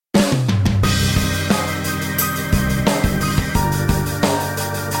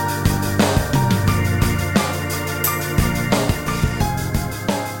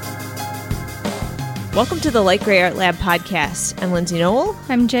Welcome to the Light Gray Art Lab podcast. I'm Lindsay Noel.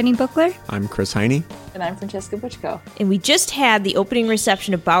 I'm Jenny Buckler. I'm Chris Heine. And I'm Francesca Butchko. And we just had the opening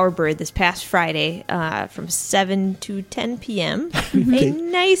reception of Bowerbird this past Friday from 7 to 10 p.m. A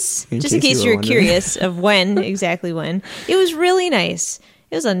nice, just in case you're curious of exactly when. It was really nice.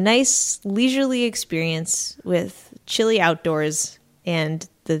 It was a nice leisurely experience with chilly outdoors and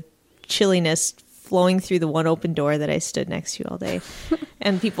the chilliness flowing through the one open door that I stood next to all day.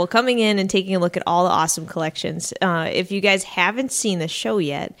 And people coming in and taking a look at all the awesome collections. If you guys haven't seen the show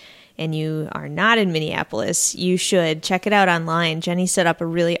yet and you are not in Minneapolis, you should check it out online. Jenny set up a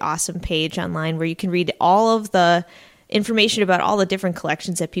really awesome page online where you can read all of the information about all the different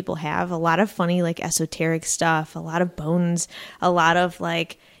collections that people have. A lot of funny, like, esoteric stuff, a lot of bones, a lot of,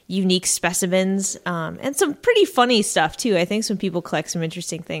 like, unique specimens, and some pretty funny stuff, too. I think some people collect some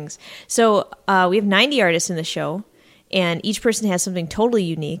interesting things. So we have 90 artists in the show, and each person has something totally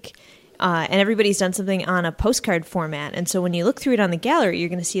unique, and everybody's done something on a postcard format. And so when you look through it on the gallery, you're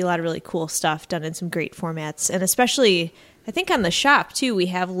going to see a lot of really cool stuff done in some great formats, and especially I think on the shop, too, we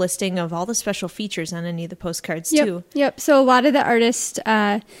have a listing of all the special features on any of the postcards, too. Yep. So a lot of the artists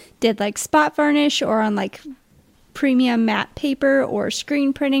did, like, spot varnish or on, like, premium matte paper or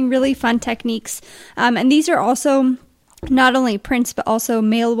screen printing, really fun techniques. And these are also not only prints, but also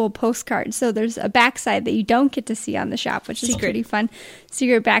mailable postcards. So there's a backside that you don't get to see on the shop, which is pretty fun.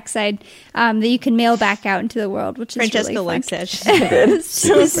 Secret backside that you can mail back out into the world, which is really fun. Francesca likes that.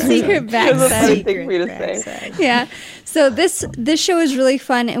 So secret backside. Thing for you to say. Yeah. So this show is really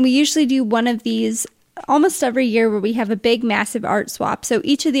fun, and we usually do one of these almost every year where we have a big, massive art swap. So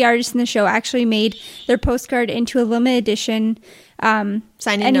each of the artists in the show actually made their postcard into a limited edition. Signed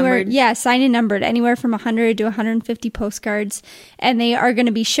and numbered. Yeah, signed and numbered, anywhere from 100 to 150 postcards. And they are going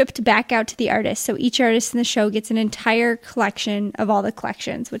to be shipped back out to the artist. So each artist in the show gets an entire collection of all the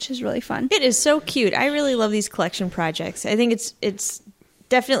collections, which is really fun. It is so cute. I really love these collection projects. I think it's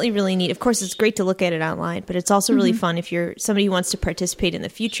definitely really neat. Of course, it's great to look at it online, but it's also really fun if you're somebody who wants to participate in the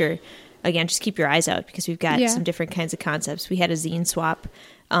future. Again, just keep your eyes out because we've got some different kinds of concepts. We had a zine swap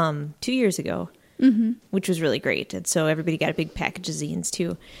 2 years ago, which was really great. And so everybody got a big package of zines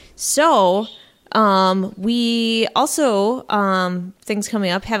too. So we also, things coming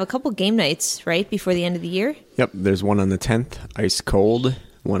up, have a couple game nights, right, before the end of the year? Yep, there's one on the 10th, Ice Cold,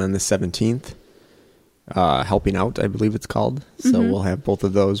 one on the 17th, Helping Out, I believe it's called. So we'll have both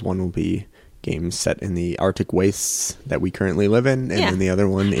of those. One will be games set in the Arctic wastes that we currently live in, and then the other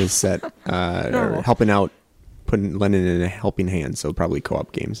one is set or helping out, lending in a helping hand, so probably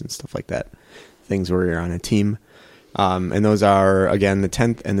co-op games and stuff like that, things where you're on a team. And those are, again, the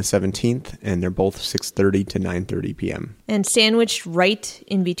 10th and the 17th, and they're both 6:30 to 9:30 p.m. And sandwiched right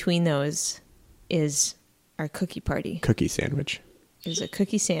in between those is our cookie party. Cookie sandwich. There's a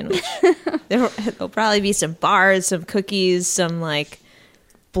cookie sandwich. There'll probably be some bars, some cookies, some, like,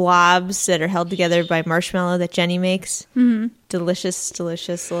 blobs that are held together by marshmallow that Jenny makes. Delicious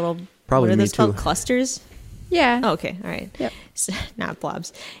little, probably what are me those too. called? Clusters? Yeah. Oh, okay, all right. Yep. So, not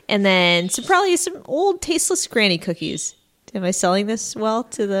blobs. And then probably some old tasteless granny cookies. Am I selling this well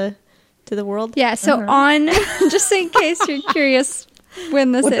to the world? Yeah, so on, just in case you're curious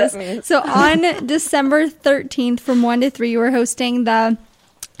when this is. So on December 13th from 1 to 3, we're hosting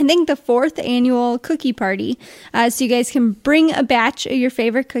I think the 4th annual cookie party. So you guys can bring a batch of your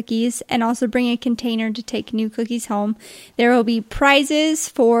favorite cookies and also bring a container to take new cookies home. There will be prizes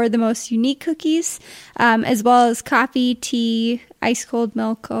for the most unique cookies, as well as coffee, tea, ice cold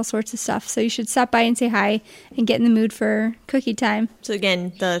milk, all sorts of stuff. So you should stop by and say hi and get in the mood for cookie time. So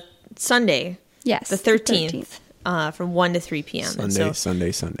again, the Sunday, yes, the 13th. From 1 to 3 p.m. Sunday.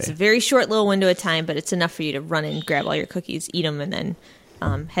 It's a very short little window of time, but it's enough for you to run and grab all your cookies, eat them, and then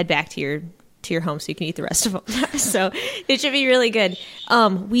head back to your home so you can eat the rest of them. So it should be really good.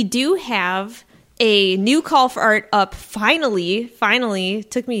 We do have a new call for art up. Finally,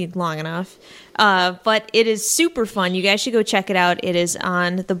 took me long enough. But it is super fun. You guys should go check it out. It is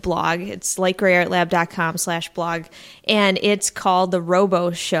on the blog. It's lightgrayartlab.com/blog. And it's called The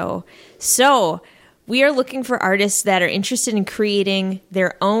Robo Show. So we are looking for artists that are interested in creating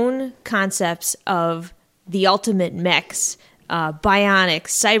their own concepts of the ultimate mechs.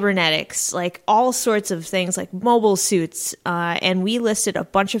 Bionics, cybernetics, like all sorts of things, like mobile suits. And we listed a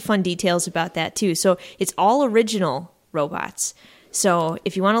bunch of fun details about that too. So it's all original robots. So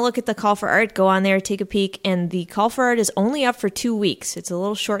if you want to look at the call for art, go on there, take a peek. And the call for art is only up for 2 weeks. It's a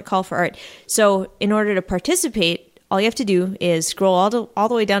little short call for art. So in order to participate, all you have to do is scroll all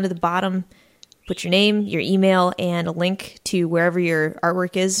the way down to the bottom, put your name, your email, and a link to wherever your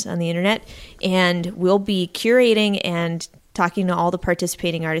artwork is on the internet. And we'll be curating and talking to all the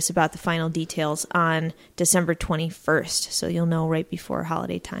participating artists about the final details on December 21st. So you'll know right before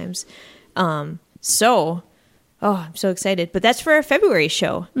holiday times. I'm so excited. But that's for our February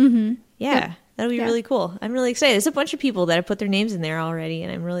show. Mm-hmm. Yeah, that'll be really cool. I'm really excited. There's a bunch of people that have put their names in there already,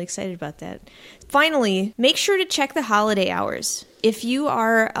 and I'm really excited about that. Finally, make sure to check the holiday hours. If you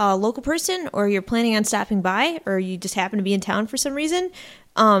are a local person or you're planning on stopping by or you just happen to be in town for some reason,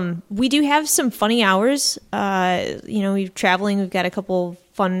 we do have some funny hours. We're traveling. We've got a couple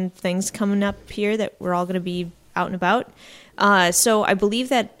fun things coming up here that we're all going to be out and about. So I believe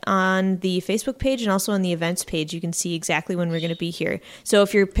that on the Facebook page and also on the events page, you can see exactly when we're going to be here. So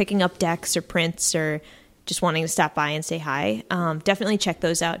if you're picking up decks or prints or just wanting to stop by and say hi, definitely check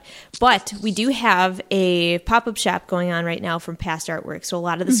those out. But we do have a pop-up shop going on right now from Past Artwork. So a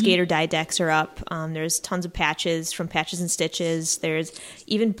lot of the skater die decks are up. There's tons of patches from Patches and Stitches. There's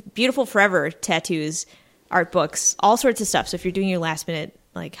even Beautiful Forever tattoos, art books, all sorts of stuff. So if you're doing your last minute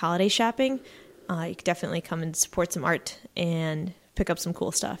like holiday shopping, you can definitely come and support some art and pick up some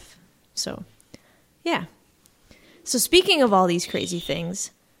cool stuff. So, yeah. So speaking of all these crazy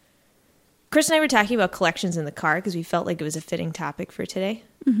things, Chris and I were talking about collections in the car because we felt like it was a fitting topic for today.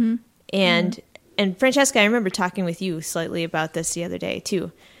 Mm-hmm. And Francesca, I remember talking with you slightly about this the other day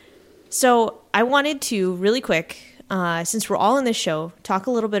too. So I wanted to really quick, since we're all in this show, talk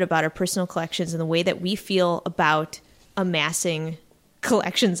a little bit about our personal collections and the way that we feel about amassing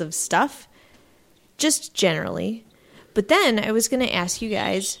collections of stuff, just generally. But then I was going to ask you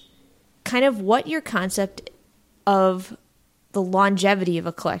guys kind of what your concept of the longevity of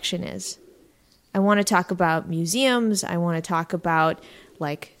a collection is. I want to talk about museums. I want to talk about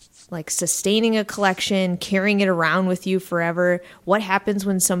like sustaining a collection, carrying it around with you forever. What happens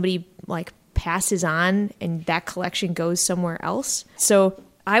when somebody like passes on and that collection goes somewhere else? So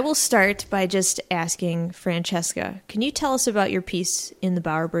I will start by just asking Francesca, can you tell us about your piece in the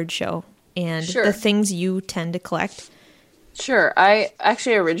Bowerbird show and the things you tend to collect? Sure. I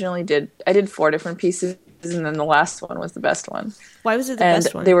actually originally did 4 different pieces, and then the last one was the best one. Why was it the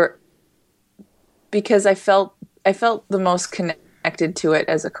best one? They were because I felt the most connected to it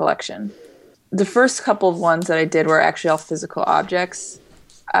as a collection. The first couple of ones that I did were actually all physical objects.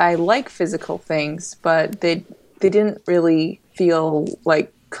 I like physical things, but they didn't really feel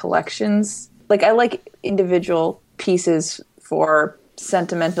like collections. Like, I like individual pieces for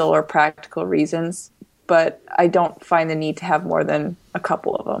sentimental or practical reasons, but I don't find the need to have more than a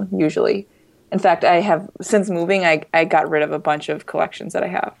couple of them, usually. In fact, I have, since moving, I got rid of a bunch of collections that I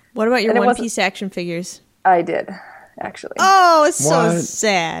have. What about your one-piece action figures? I did, actually. Oh, it's so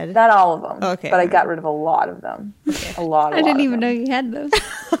sad. Not all of them, okay, but I got rid of a lot of them. A lot I didn't even know you had those.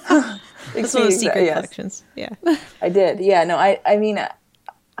 That's one of the secret collections. Yeah, I did. Yeah, no, I mean,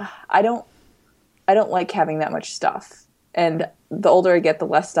 I don't like having that much stuff, and the older I get, the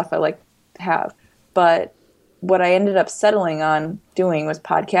less stuff I like to have. But what I ended up settling on doing was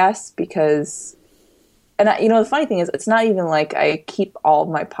podcasts because, and the funny thing is, it's not even like I keep all of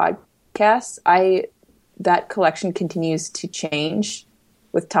my podcasts. That collection continues to change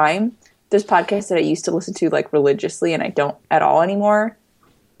with time. There's podcasts that I used to listen to like religiously and I don't at all anymore,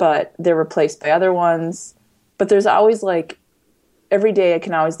 but they're replaced by other ones. But there's always like, every day I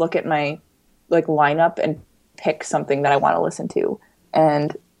can always look at my like lineup and pick something that I want to listen to.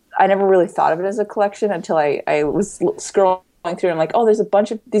 And I never really thought of it as a collection until I was scrolling through and I'm like, oh, there's a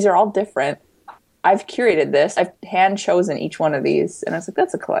bunch of, these are all different. I've curated this. I've hand chosen each one of these. And I was like,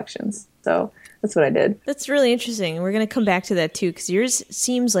 that's a collection. So that's what I did. That's really interesting. And we're going to come back to that too, because yours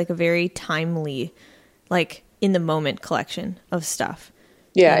seems like a very timely, like in the moment collection of stuff.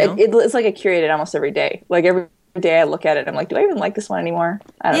 Yeah, it's like I curate it almost every day. Like every day I look at it, I'm like, do I even like this one anymore?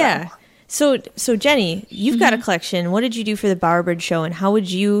 I don't know. So Jenny, you've got a collection. What did you do for the Bowerbird show, and how do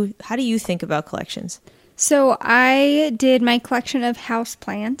you think about collections? So I did my collection of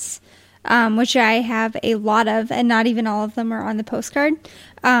houseplants, which I have a lot of, and not even all of them are on the postcard.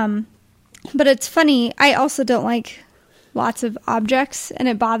 But it's funny, I also don't like lots of objects, and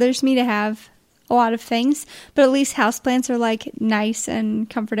it bothers me to have a lot of things, but at least houseplants are like nice and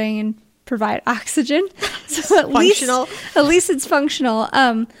comforting and provide oxygen. So at least it's functional.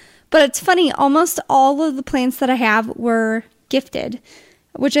 But it's funny, almost all of the plants that I have were gifted,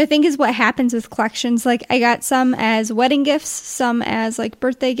 which I think is what happens with collections. Like, I got some as wedding gifts, some as like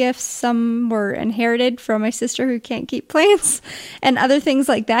birthday gifts, some were inherited from my sister who can't keep plants, and other things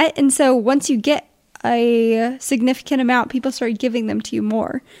like that. And so once you get a significant amount, people start giving them to you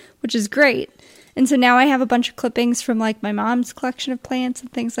more, which is great. And so now I have a bunch of clippings from like my mom's collection of plants and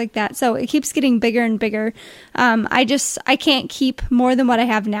things like that. So it keeps getting bigger and bigger. I can't keep more than what I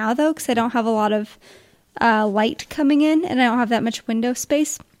have now though, because I don't have a lot of light coming in, and I don't have that much window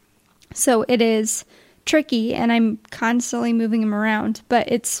space. So it is tricky, and I'm constantly moving them around.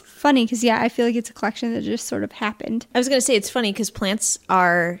 But it's funny because, I feel like it's a collection that just sort of happened. I was going to say, it's funny because plants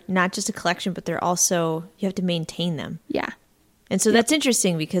are not just a collection, but they're also, you have to maintain them. Yeah. And so that's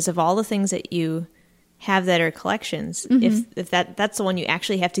interesting because of all the things that you have that are collections, if that's the one you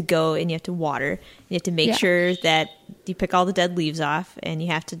actually have to go and you have to water, you have to make sure that you pick all the dead leaves off, and you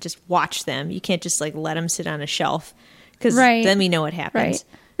have to just watch them. You can't just like let them sit on a shelf, because then we know what happens.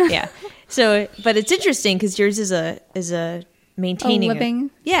 Right. Yeah. So, but it's interesting because yours is a maintaining a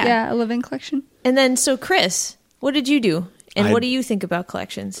living collection. And then, so Chris, what did you do? And what do you think about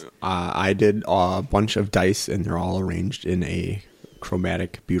collections? I did a bunch of dice, and they're all arranged in a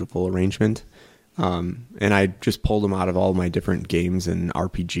chromatic, beautiful arrangement. And I just pulled them out of all my different games and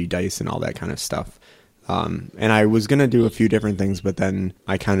RPG dice and all that kind of stuff. And I was going to do a few different things, but then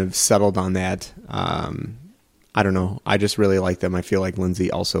I kind of settled on that. I don't know. I just really like them. I feel like Lindsay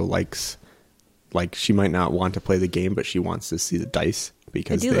also likes, like, she might not want to play the game, but she wants to see the dice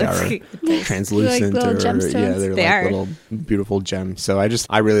because they are translucent. They're like little gemstones. They're like little beautiful gems. So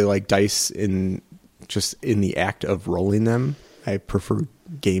I really like dice in the act of rolling them. I prefer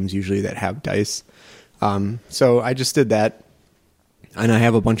games usually that have dice. So I just did that, and I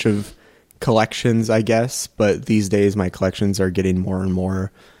have a bunch of collections, I guess, but these days my collections are getting more and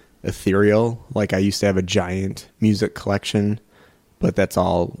more ethereal. Like, I used to have a giant music collection, but that's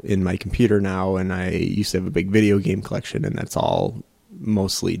all in my computer now, and I used to have a big video game collection, and that's all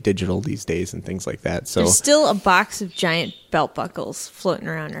mostly digital these days and things like that. So there's still a box of giant belt buckles floating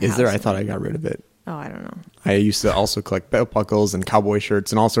around our house. Is there? I thought I got rid of it. Oh, I don't know. I used to also collect belt buckles and cowboy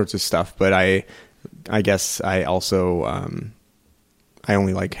shirts and all sorts of stuff, but I guess I also I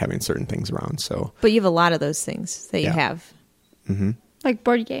only like having certain things around. So, but you have a lot of those things that you have, like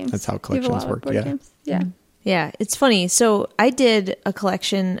board games. That's how collections work. Games. Yeah, yeah. It's funny. So I did a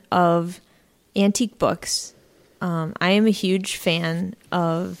collection of antique books. I am a huge fan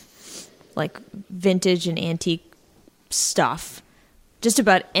of like vintage and antique stuff. Just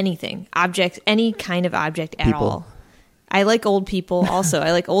about anything, objects, any kind of object at all. I like old people also.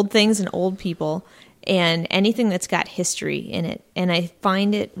 I like old things and old people, and anything that's got history in it. And I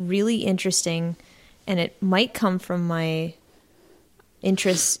find it really interesting, and it might come from my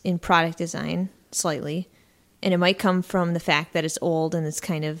interest in product design slightly, and it might come from the fact that it's old and it's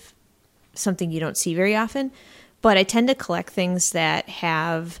kind of something you don't see very often. But I tend to collect things that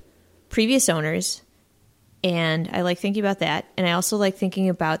have previous owners, and I like thinking about that. And I also like thinking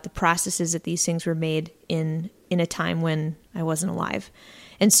about the processes that these things were made in a time when I wasn't alive.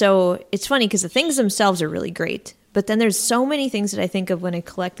 And so it's funny because the things themselves are really great. But then there's so many things that I think of when I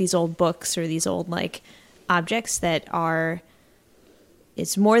collect these old books or these old like objects that are,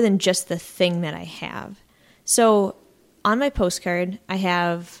 it's more than just the thing that I have. So on my postcard, I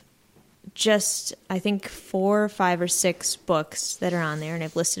have just, I think 4 or 5 or 6 books that are on there, and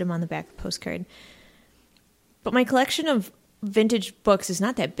I've listed them on the back of the postcard. But my collection of vintage books is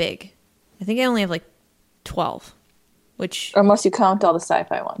not that big. I think I only have like 12, which... Unless you count all the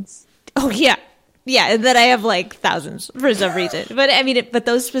sci-fi ones. Oh, yeah. Yeah, and then I have like thousands for some reason. But I mean, but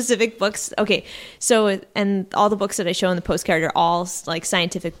those specific books, okay. So, and all the books that I show on the postcard are all like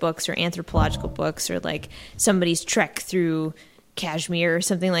scientific books or anthropological books or like somebody's trek through Kashmir or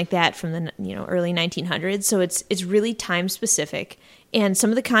something like that from the early 1900s. So it's really time specific, and some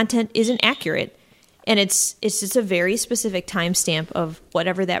of the content isn't accurate. And it's just a very specific timestamp of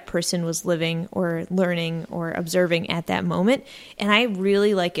whatever that person was living or learning or observing at that moment. And I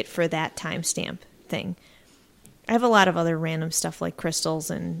really like it for that timestamp thing. I have a lot of other random stuff like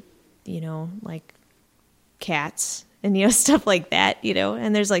crystals and, like cats and, stuff like that,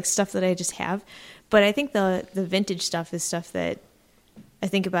 and there's like stuff that I just have. But I think the vintage stuff is stuff that I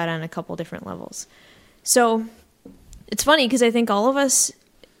think about on a couple different levels. So it's funny because I think all of us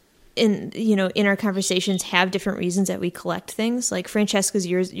in our conversations have different reasons that we collect things. Like Francesca's,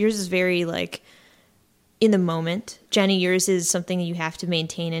 yours is very like in the moment. Jenny, yours is something you have to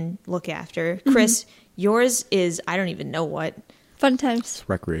maintain and look after. Chris, yours is, I don't even know what. Fun times. It's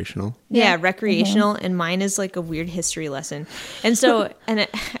recreational. Yeah, recreational. And mine is like a weird history lesson. And so, and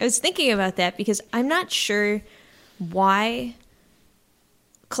I was thinking about that because I'm not sure why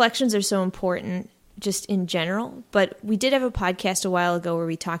collections are so important just in general, but we did have a podcast a while ago where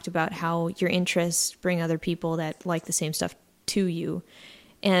we talked about how your interests bring other people that like the same stuff to you.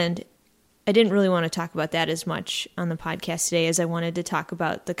 And I didn't really want to talk about that as much on the podcast today as I wanted to talk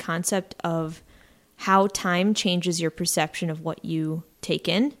about the concept of how time changes your perception of what you take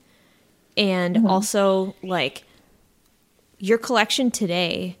in. And also like your collection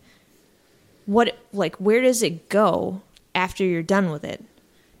today where does it go after you're done with it?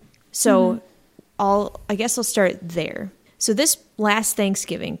 So I guess I'll start there. So this last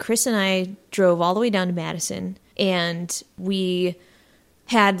Thanksgiving, Chris and I drove all the way down to Madison, and we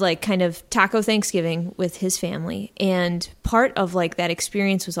had like kind of taco Thanksgiving with his family. And part of like that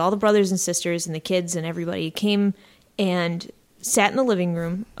experience was all the brothers and sisters and the kids and everybody came and sat in the living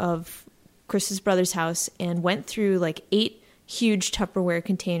room of Chris's brother's house and went through like 8 huge Tupperware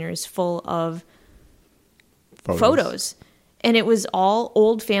containers full of photos. And it was all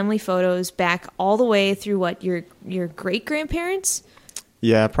old family photos back all the way through what, your great grandparents?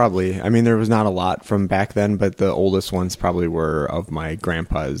 Yeah, probably. I mean, there was not a lot from back then, but the oldest ones probably were of my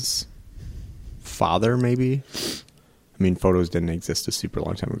grandpa's father, maybe. I mean, photos didn't exist a super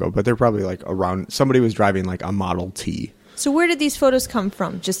long time ago, but they're probably like around, somebody was driving like a Model T. So where did these photos come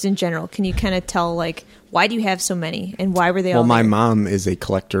from, just in general? Can you kind of tell, like, why do you have so many, and why were they all there? Well, my mom is a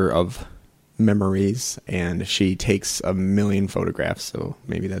collector of memories, and she takes a million photographs, so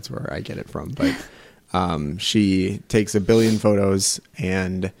maybe that's where I get it from. But she takes a billion photos,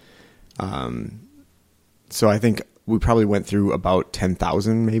 and so I think we probably went through about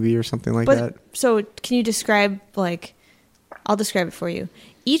 10,000 maybe or something like that. So can you describe, like, I'll describe it for you.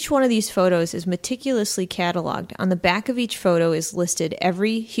 Each one of these photos is meticulously cataloged. On the back of each photo is listed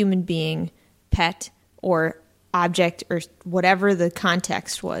every human being, pet, or object, or whatever the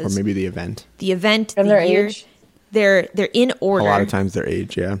context was. Or maybe the event. The event, and the their year. age. They're in order. A lot of times their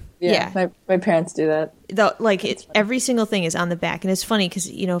age, yeah. Yeah. My parents do that. Every single thing is on the back. And it's funny because,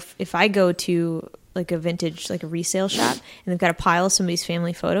 you know, if I go to like a vintage, like a resale shop, and they've got a pile of somebody's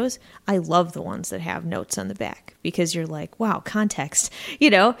family photos, I love the ones that have notes on the back, because you're like, wow, context, you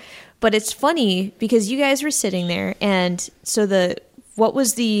know. But it's funny because you guys were sitting there, and so what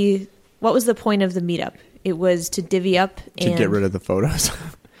was the point of the meetup? It was to divvy up to get rid of the photos.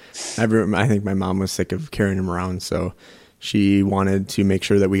 I think my mom was sick of carrying them around, so she wanted to make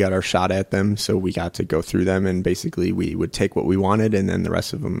sure that we got our shot at them, so we got to go through them, and basically we would take what we wanted, and then the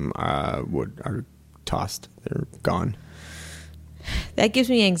rest of them are tossed. They're gone. That gives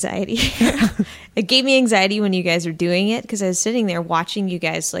me anxiety. It gave me anxiety when you guys were doing it, because I was sitting there watching you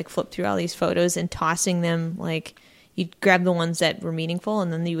guys like flip through all these photos and tossing them. Like, you'd grab the ones that were meaningful,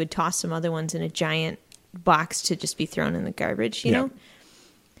 and then you would toss some other ones in a giant box to just be thrown in the garbage, you know?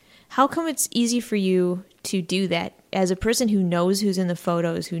 How come it's easy for you to do that as a person who knows who's in the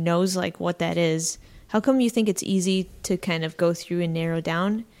photos, who knows like what that is? How come you think it's easy to kind of go through and narrow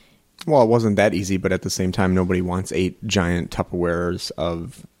down? Well, it wasn't that easy, but at the same time, nobody wants 8 giant Tupperwares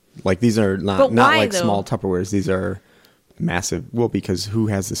of, like, these are not like small Tupperwares. These are massive. Well, because who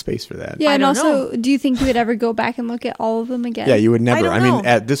has the space for that? Yeah, and also, do you think you would ever go back and look at all of them again? Yeah, you would never. I mean,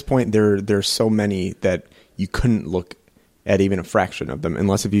 at this point, there's so many that you couldn't look at even a fraction of them,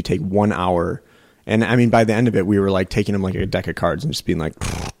 unless if you take 1 hour. And I mean, by the end of it, we were like taking them like a deck of cards and just being like,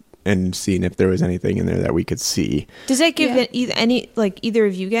 and seeing if there was anything in there that we could see. Does that give either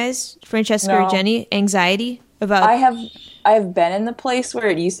of you guys, Francesca or Jenny, anxiety about? I have been in the place where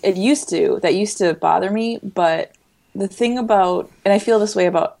it used to bother me, but the thing about, and I feel this way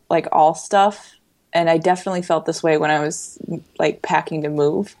about like all stuff, and I definitely felt this way when I was like packing to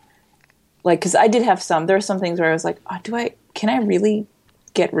move. Like, because I did have there were some things where I was like, can I really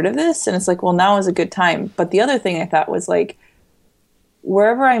get rid of this? And it's like, well, now is a good time. But the other thing I thought was like,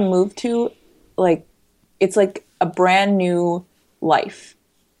 wherever I move to, like, it's like a brand new life.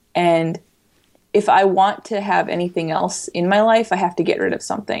 And if I want to have anything else in my life, I have to get rid of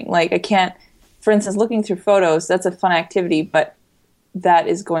something. Like, I can't, for instance, looking through photos, that's a fun activity, but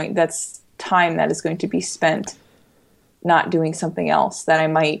that's time that is going to be spent not doing something else that I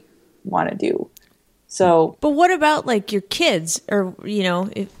might want to do. So, but what about like your kids, or you know,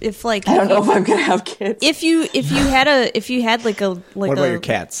 if like I don't know if I'm gonna have kids. If you had like what about your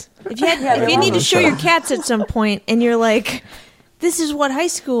cats? If you need to show your cats at some point, and you're like, this is what high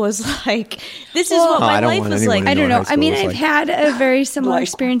school was like. This is what my life was like. I don't know. I mean, I've had a very similar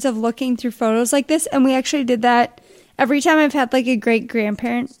experience of looking through photos like this, and we actually did that every time I've had like a great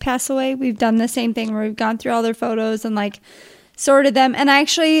grandparent pass away. We've done the same thing where we've gone through all their photos and like sorted them. And I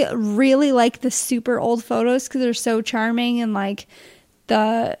actually really like the super old photos because they're so charming, and like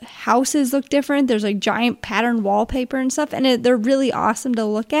the houses look different. There's like giant pattern wallpaper and stuff, and they're really awesome to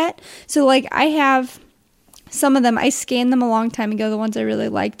look at. So like I have some of them, I scanned them a long time ago, the ones I really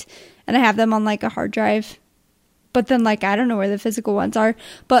liked, and I have them on like a hard drive. But then like I don't know where the physical ones are.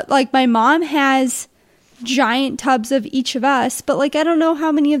 But like my mom has giant tubs of each of us, but like I don't know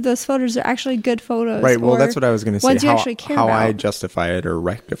how many of those photos are actually good photos. Right. Well, that's what I was going to say. Ones you actually care how about. I justify it or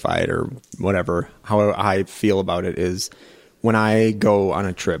rectify it or whatever, how I feel about it is when I go on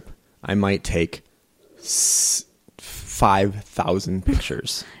a trip, I might take 5,000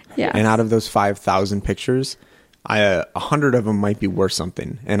 pictures. Yeah. And out of those 5,000 pictures, 100 of them might be worth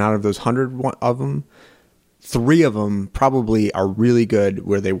something. And out of those 100 of them, 3 of them probably are really good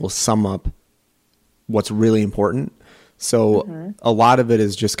where they will sum up what's really important. So a lot of it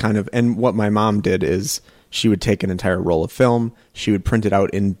is just kind of, and what my mom did is she would take an entire roll of film. She would print it out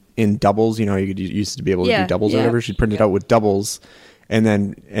in doubles. You used to be able to do doubles or whatever. She'd print it out with doubles. And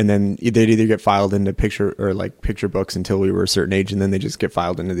then they'd either get filed into picture books until we were a certain age. And then they just get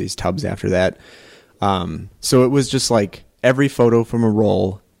filed into these tubs after that. So it was just like every photo from a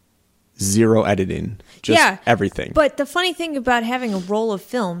roll, 0 editing, just everything. But the funny thing about having a roll of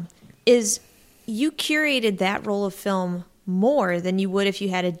film is you curated that roll of film more than you would if you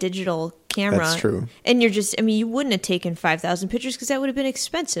had a digital camera. That's true. And you wouldn't have taken 5,000 pictures because that would have been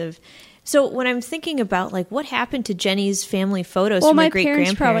expensive. So when I'm thinking about like what happened to Jenny's family photos from her great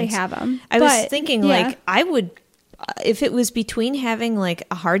grandparents, probably have them. I was thinking like I would, if it was between having like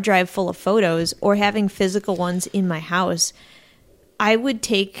a hard drive full of photos or having physical ones in my house, I would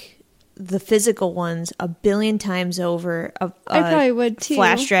take the physical ones a billion times over I probably would too.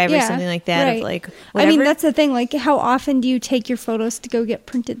 Flash drive or something like that. Right. Of like, I mean, that's the thing. Like, how often do you take your photos to go get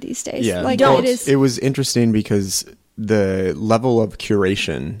printed these days? Yeah, like it was interesting because the level of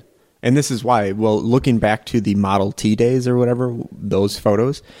curation, and this is why. Well, looking back to the Model T days or whatever, those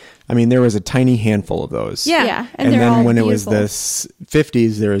photos. I mean, there was a tiny handful of those. Yeah, and then when it was the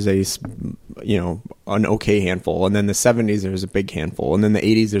 50s, there was an okay handful, and then the 70s there was a big handful, and then the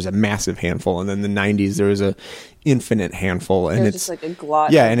 80s there's a massive handful, and then the 90s there was a infinite handful, and it's just like a glot.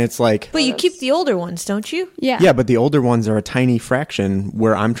 Yeah, and it's like. But you keep the older ones, don't you? Yeah. Yeah, but the older ones are a tiny fraction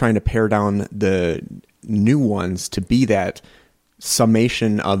where I'm trying to pare down the new ones to be that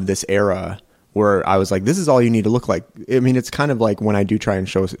summation of this era. Where I was like, this is all you need to look like. I mean, it's kind of like when I do try and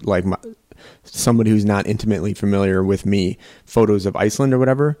show like somebody who's not intimately familiar with me photos of Iceland or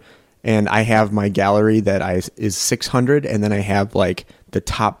whatever, and I have my gallery that is 600, and then I have like the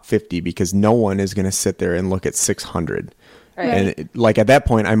top 50 because no one is going to sit there and look at 600. Right. And like at that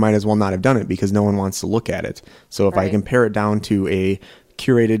point, I might as well not have done it because no one wants to look at it. So if I can pare it down to a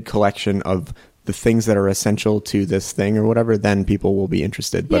curated collection of the things that are essential to this thing or whatever, then people will be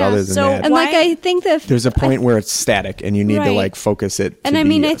interested. But other than that, and like I think that there's a point where it's static and you need to like focus it to I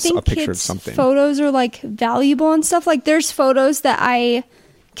think a picture of something. Photos are like valuable and stuff. Like there's photos that I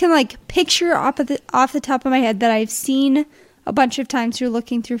can like picture off the top of my head that I've seen a bunch of times through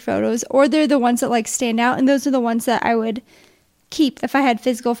looking through photos, or they're the ones that like stand out, and those are the ones that I would keep if I had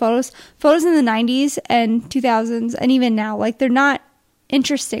physical photos. Photos in the 90s and 2000s and even now, like they're not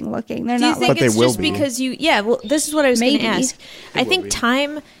interesting looking. They're not. Do you think it's just because you? Yeah. Well, this is what I was going to ask. I think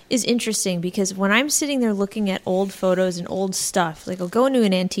time is interesting because when I'm sitting there looking at old photos and old stuff, like I'll go into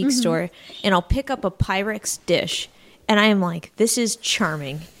an antique store and I'll pick up a Pyrex dish, and I am like, this is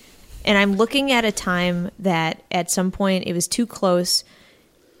charming, and I'm looking at a time that at some point it was too close.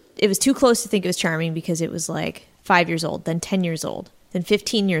 It was too close to think it was charming because it was like 5 years old, then 10 years old. Then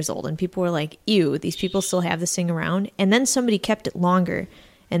 15 years old, and people were like, ew, these people still have this thing around. And then somebody kept it longer,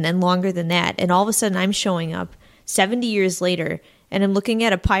 and then longer than that. And all of a sudden I'm showing up 70 years later, and I'm looking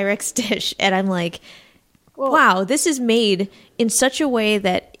at a Pyrex dish, and I'm like, wow, this is made in such a way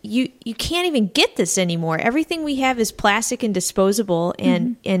that you can't even get this anymore. Everything we have is plastic and disposable,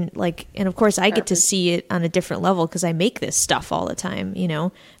 and of course I get to see it on a different level because I make this stuff all the time,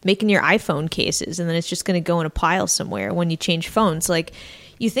 making your iPhone cases, and then it's just going to go in a pile somewhere when you change phones. Like,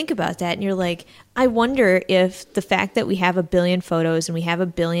 you think about that and you're like, I wonder if the fact that we have a billion photos and we have a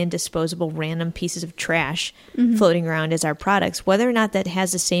billion disposable random pieces of trash floating around as our products, whether or not that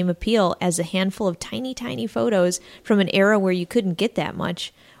has the same appeal as a handful of tiny, tiny photos from an era where you couldn't get that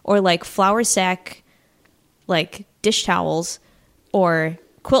much, or like flour sack, like dish towels or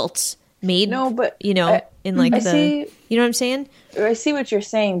quilts made, you know what I'm saying? I see what you're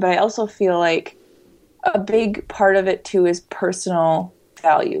saying, but I also feel like a big part of it too is personal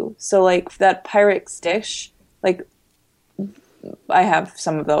value. So like that Pyrex dish, like I have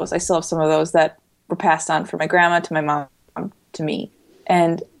some of those. I still have some of those that were passed on from my grandma to my mom to me.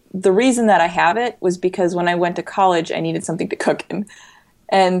 And the reason that I have it was because when I went to college, I needed something to cook in.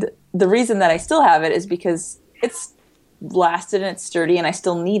 And the reason that I still have it is because it's lasted and it's sturdy and I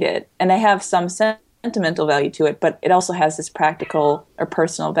still need it. And I have some sentimental value to it, but it also has this practical or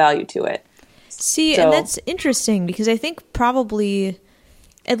personal value to it. See, and that's interesting because I think probably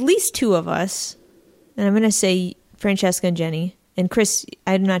at least two of us, and I'm going to say Francesca and Jenny, and Chris,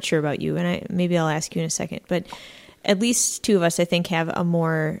 I'm not sure about you, and maybe I'll ask you in a second, but at least two of us, I think, have a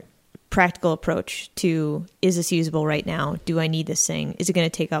more practical approach to, is this usable right now? Do I need this thing? Is it going to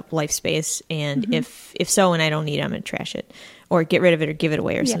take up life space? And if so, and I don't need it, I'm going to trash it or get rid of it or give it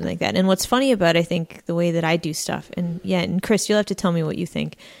away or something like that. And what's funny about, I think, the way that I do stuff, and Chris, you'll have to tell me what you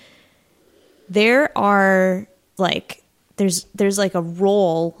think. There are like, there's like a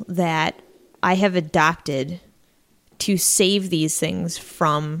role that I have adopted to save these things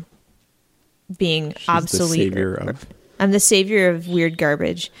from being obsolete. I'm the savior of weird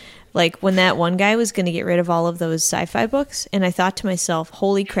garbage. Like when that one guy was going to get rid of all of those sci-fi books, and I thought to myself,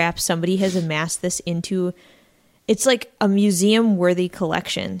 holy crap, somebody has amassed this into, it's like a museum-worthy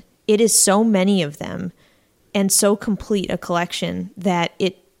collection. It is so many of them and so complete a collection that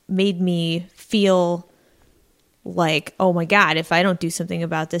it made me feel like, oh my God, if I don't do something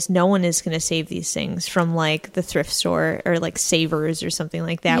about this, no one is going to save these things from like the thrift store or like Savers or something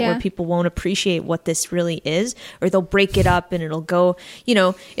like that, where people won't appreciate what this really is, or they'll break it up and it'll go,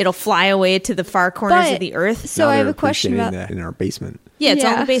 it'll fly away to the far corners of the earth. So I have a question about that in our basement. Yeah, it's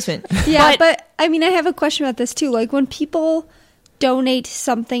all in the basement. Yeah, but I mean, I have a question about this too. Like when people donate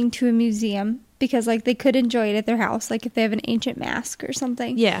something to a museum because like they could enjoy it at their house, like if they have an ancient mask or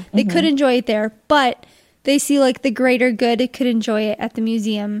something, they could enjoy it there, but they see like the greater good, it could enjoy it at the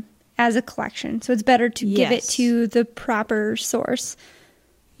museum as a collection. So it's better to give it to the proper source.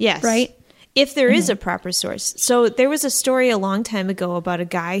 Yes. Right? If there is a proper source. So there was a story a long time ago about a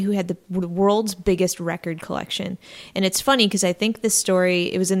guy who had the world's biggest record collection. And it's funny because I think this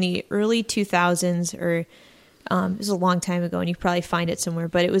story, it was in the early 2000s, or it was a long time ago, and you probably find it somewhere,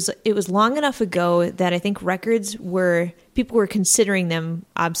 but it was long enough ago that I think people were considering them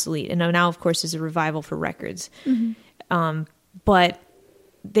obsolete. And now, of course, there's a revival for records. But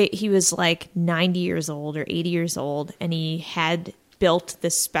he was like 90 years old or 80 years old, and he had built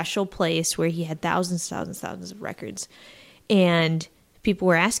this special place where he had thousands of records. And people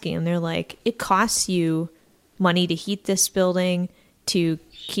were asking him, they're like, it costs you money to heat this building, to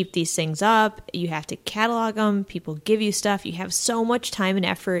keep these things up, you have to catalog them, people give you stuff, you have so much time and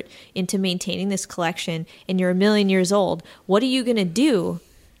effort into maintaining this collection, and you're 1,000,000 years old. What are you going to do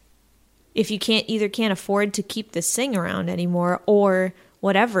if you can't afford to keep this thing around anymore, or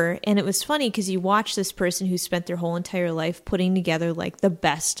whatever? And it was funny because you watch this person who spent their whole entire life putting together like the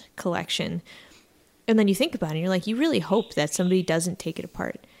best collection, and then you think about it and you're like, you really hope that somebody doesn't take it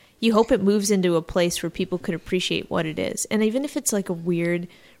apart. You hope it moves into a place where people could appreciate what it is. And even if it's like a weird,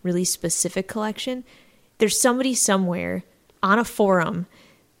 really specific collection, there's somebody somewhere on a forum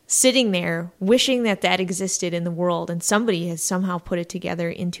sitting there wishing that existed in the world, and somebody has somehow put it together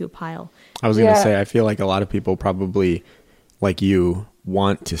into a pile. I was going to say, I feel like a lot of people probably, like you,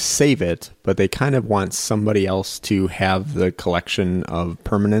 want to save it, but they kind of want somebody else to have the collection of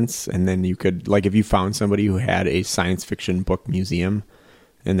permanence. And then you could, like, if you found somebody who had a science fiction book museum,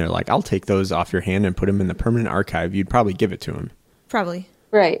 and they're like, I'll take those off your hand and put them in the permanent archive, you'd probably give it to them. Probably.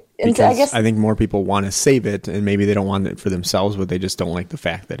 Right. And because I think more people want to save it, and maybe they don't want it for themselves, but they just don't like the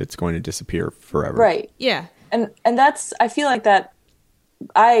fact that it's going to disappear forever. Right. Yeah. And that's, I feel like that,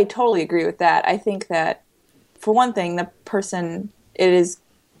 I totally agree with that. I think that, for one thing, the person, it's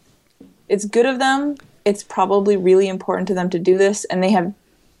good of them. It's probably really important to them to do this, and they have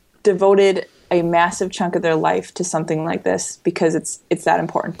devoted a massive chunk of their life to something like this because it's that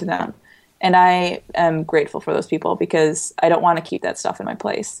important to them. And I am grateful for those people because I don't want to keep that stuff in my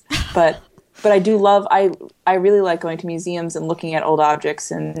place. But I do love, I really like going to museums and looking at old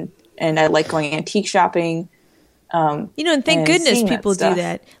objects, and I like going antique shopping. And thank goodness people do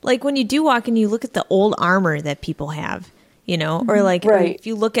that. Like when you do walk and you look at the old armor that people have, or like or if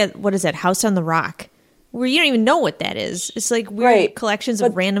you look at, what is that, House on the Rock, where you don't even know what that is. It's like weird collections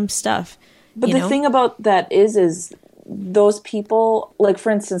of random stuff. But the thing about that is those people, like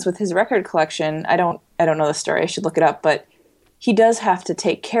for instance with his record collection, I don't know the story, I should look it up, but he does have to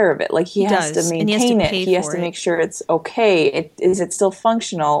take care of it. Like he has to maintain it. He has to make sure it's okay. Is it still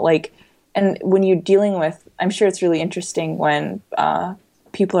functional? Like, and when you're dealing with, I'm sure it's really interesting when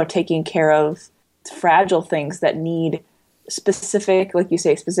people are taking care of fragile things that need specific, like you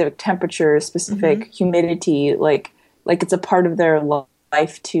say, specific temperatures, specific humidity, like it's a part of their life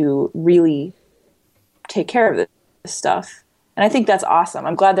to really take care of this stuff. And I think that's awesome.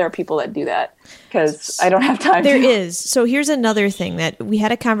 I'm glad there are people that do that because I don't have time. There is. So here's another thing that we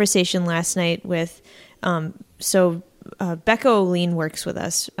had a conversation last night with, Becca O'Lean works with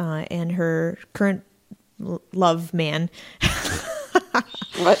us, and her current love man.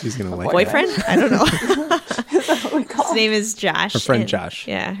 What? She's gonna like boyfriend? That. I don't know. His name is Josh. Her friend Josh.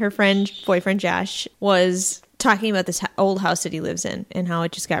 Yeah, her boyfriend Josh was talking about this old house that he lives in and how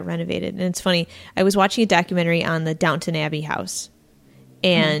it just got renovated. And it's funny, I was watching a documentary on the Downton Abbey house,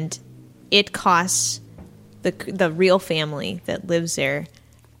 and it costs the real family that lives there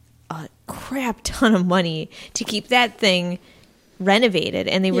a crap ton of money to keep that thing renovated.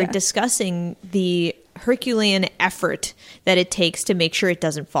 And they were discussing the Herculean effort that it takes to make sure it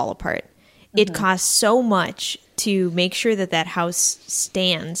doesn't fall apart. It costs so much to make sure that house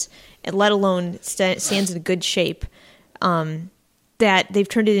stands, and let alone stands in good shape, that they've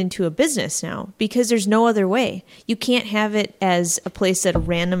turned it into a business now, because there's no other way. You can't have it as a place that a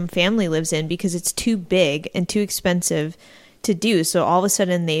random family lives in because it's too big and too expensive to do. So all of a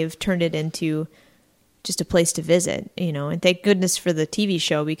sudden they've turned it into just a place to visit, and thank goodness for the TV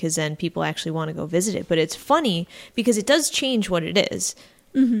show, because then people actually want to go visit it. But it's funny because it does change what it is.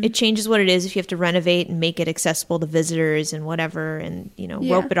 Mm-hmm. It changes what it is if you have to renovate and make it accessible to visitors and whatever, and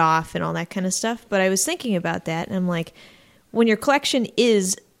rope it off and all that kind of stuff. But I was thinking about that, and I'm like, when your collection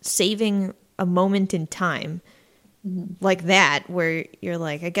is saving a moment in time like that, where you're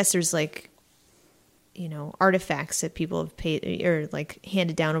like, I guess there's like, artifacts that people have paid or like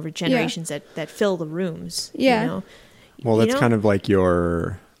handed down over generations that fill the rooms. Well, that's kind of like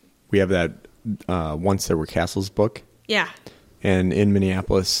we have that Once There Were Castles book. Yeah. And in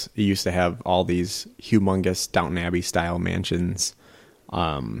Minneapolis, it used to have all these humongous Downton Abbey style mansions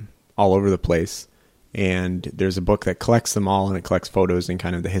all over the place. And there's a book that collects them all, and it collects photos and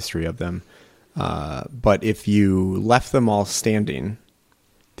kind of the history of them. But if you left them all standing,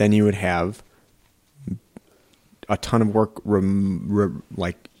 then you would have a ton of work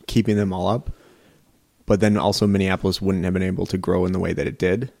like keeping them all up. But then also Minneapolis wouldn't have been able to grow in the way that it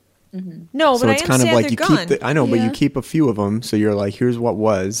did. Mm-hmm. No, so but it's kind of like you gone. keep but you keep a few of them, so you're like, here's what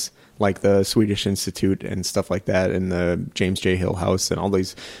was, like the Swedish Institute and stuff like that, and the James J. Hill House, and all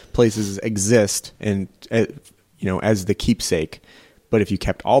these places exist, and as the keepsake. But if you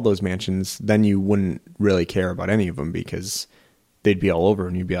kept all those mansions, then you wouldn't really care about any of them, because they'd be all over,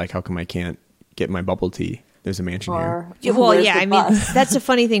 and you'd be like, how come I can't get my bubble tea? There's a mansion here. Well, yeah, I mean, that's a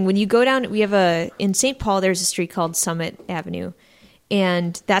funny thing. When you go down, we have in St. Paul, there's a street called Summit Avenue.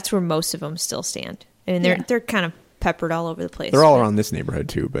 And that's where most of them still stand. I mean, they're kind of peppered all over the place. They're all around this neighborhood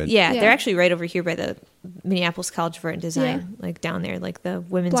too, but they're actually right over here by the Minneapolis College of Art and Design, like down there, like the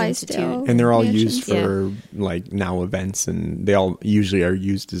Women's Institute. And they're all used for like now events, and they all usually are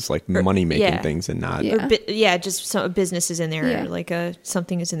used as like money making things, and not just some business is in there, or like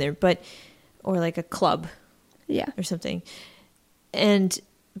something is in there, or like a club, or something.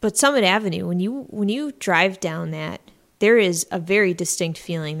 But Summit Avenue, when you drive down that, there is a very distinct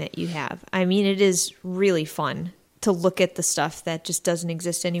feeling that you have. I mean, it is really fun to look at the stuff that just doesn't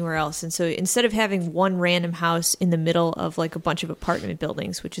exist anywhere else. And so instead of having one random house in the middle of like a bunch of apartment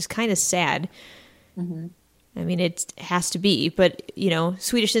buildings, which is kind of sad. Mm-hmm. I mean, it has to be, but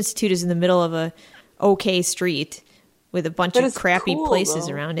Swedish Institute is in the middle of a okay street with a bunch of crappy places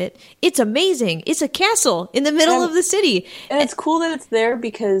around it. It's amazing. It's a castle in the middle of the city. And it's cool that it's there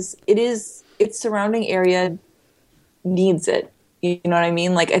because its surrounding area needs it. You know what I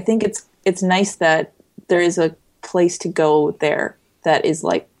mean? Like, I think it's nice that there is a place to go there that is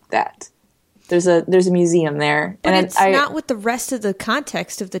like that. There's a museum there, but it's not with the rest of the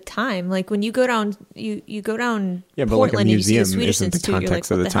context of the time. Like when you go down, you go down. Yeah, but Portland, like a museum isn't the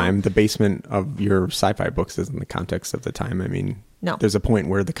context of the time. The basement of your sci-fi books isn't the context of the time. I mean, no. There's a point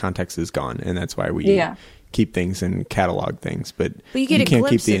where the context is gone, and that's why we keep things and catalog things. But you can't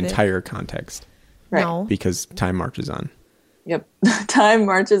keep the entire context. Right. No. Because time marches on. Yep. Time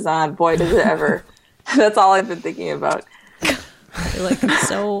marches on. Boy, does it ever. That's all I've been thinking about. You're like, I'm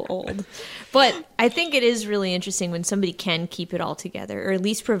so old. But I think it is really interesting when somebody can keep it all together, or at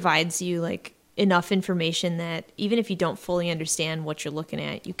least provides you like enough information that even if you don't fully understand what you're looking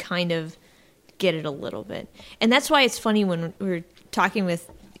at, you kind of get it a little bit. And that's why it's funny when we're talking with,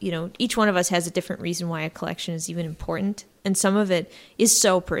 each one of us has a different reason why a collection is even important. And some of it is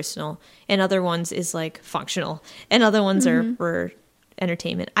so personal, and other ones is like functional, and other ones are for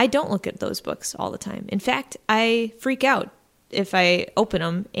entertainment. I don't look at those books all the time. In fact, I freak out if I open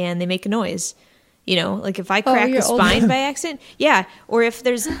them and they make a noise. Like if I crack the spine by accident, or if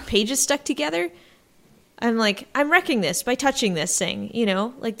there's pages stuck together, I'm like, I'm wrecking this by touching this thing.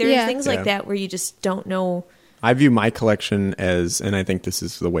 Like there are things like that where you just don't know. I view my collection as, and I think this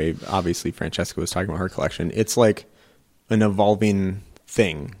is the way, obviously, Francesca was talking about her collection. It's like an evolving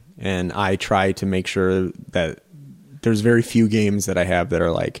thing, and I try to make sure that there's very few games that I have that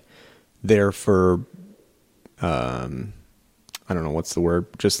are like there for I don't know what's the word,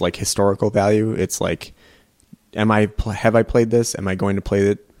 just like historical value. It's like, have I played this? Am I going to play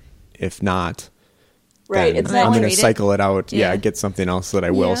it? If not, right, then I'm going to cycle it out. Yeah, get something else that I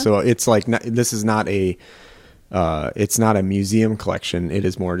will. So it's like this is not a it's not a museum collection. It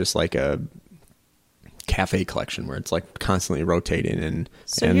is more just like a cafe collection where it's like constantly rotating.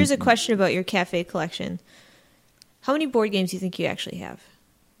 So here's a question about your cafe collection. How many board games do you think you actually have?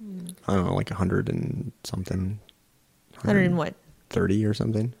 I don't know, like 100 and something. 100 and what? 30 or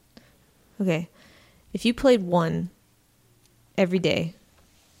something. Okay. If you played one every day,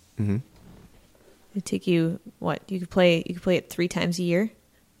 it'd take you what? You could play it 3 times a year?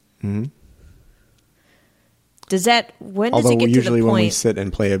 Mm-hmm. Does it get to the point? Although usually when we sit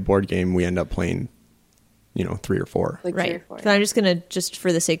and play a board game, we end up playing, 3 or 4. Like right. 3 or 4. So I'm just going to, just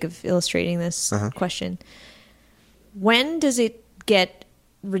for the sake of illustrating this question, when does it get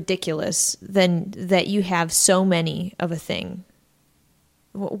ridiculous then that you have so many of a thing?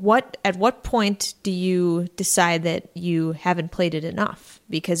 At what point do you decide that you haven't played it enough?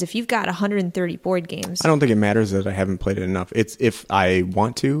 Because if you've got 130 board games, I don't think it matters that I haven't played it enough. It's if I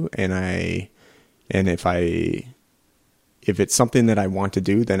want to, and if it's something that I want to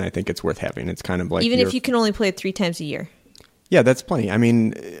do, then I think it's worth having. It's kind of like even if you can only play it 3 times a year. Yeah, that's plenty. I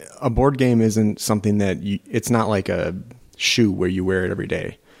mean, a board game isn't something that it's not like a shoe where you wear it every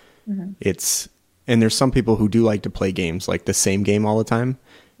day. Mm-hmm. And there's some people who do like to play games, like the same game all the time.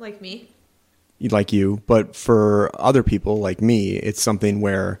 Like me. Like you. But for other people, like me, it's something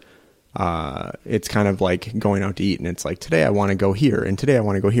where it's kind of like going out to eat. And it's like, today I want to go here, and today I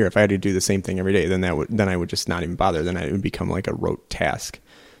want to go here. If I had to do the same thing every day, then I would just not even bother. Then it would become like a rote task.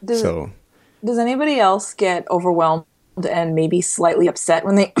 Does anybody else get overwhelmed and maybe slightly upset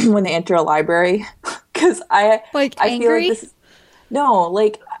when they enter a library? Because I angry? feel like this. No,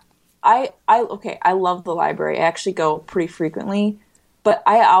 like I love the library. I actually go pretty frequently, but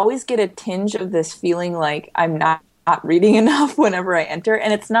I always get a tinge of this feeling like I'm not reading enough whenever I enter,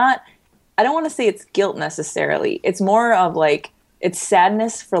 and it's not. I don't want to say it's guilt necessarily. It's more of like it's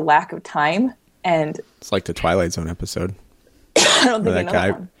sadness for lack of time, and it's like the Twilight Zone episode. I don't think that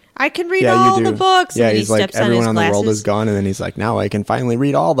guy. I can read all the books. Yeah, and he's like, everyone on the world is gone, and then he's like, now I can finally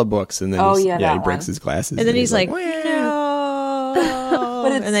read all the books. And then he breaks his glasses. And then he's like, no.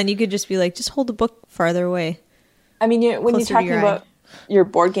 And then you could just be like, just hold the book farther away. I mean, when you're talking about your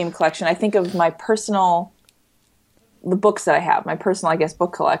board game collection, I think of the books that I have, my personal, I guess,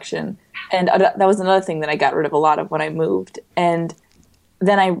 book collection. And that was another thing that I got rid of a lot of when I moved. And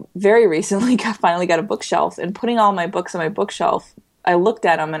then I very recently finally got a bookshelf, and putting all my books on my bookshelf, I looked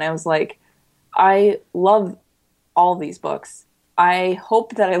at them and I was like, I love all these books. I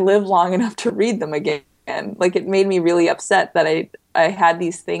hope that I live long enough to read them again. Like, it made me really upset that I had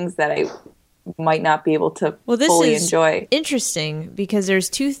these things that I might not be able to fully enjoy. Interesting, because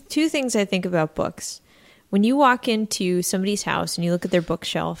there's two things I think about books. When you walk into somebody's house and you look at their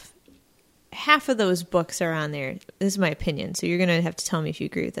bookshelf, half of those books are on there. This is my opinion, so you're going to have to tell me if you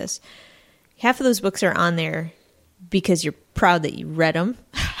agree with this. Half of those books are on there because you're proud that you read them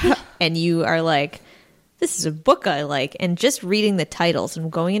and you are like, this is a book I like. And just reading the titles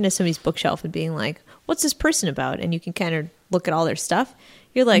and going into somebody's bookshelf and being like, what's this person about? And you can kind of look at all their stuff.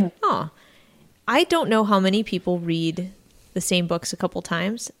 You're like, oh, I don't know how many people read the same books a couple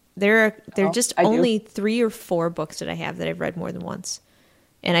times. There are just only 3 or 4 books that I have that I've read more than once.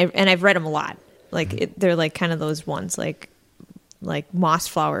 And I've read them a lot. Like they're like kind of those ones like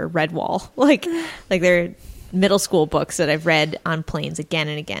Mossflower, Redwall. Like they're middle school books that I've read on planes again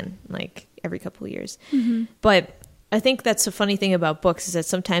and again, like every couple of years. Mm-hmm. But I think that's the funny thing about books is that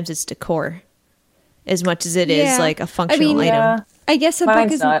sometimes it's decor as much as it is like a functional item. I guess a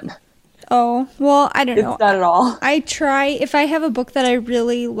book is not. Oh, well, I don't know. It's not at all. I try, if I have a book that I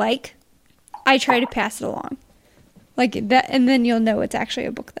really like, I try to pass it along. Like that, and then you'll know it's actually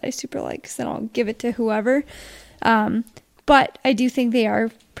a book that I super like, because then I'll give it to whoever. But I do think they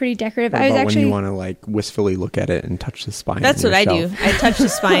are pretty decorative. What about when you want to like wistfully look at it and touch the spine? That's what I do. I touch the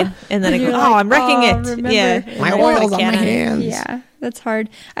spine and then I go, I'm wrecking it. Remember. Yeah, my oil's on my hands. Yeah, that's hard.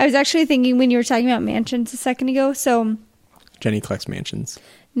 I was actually thinking when you were talking about mansions a second ago. So Jenny collects mansions.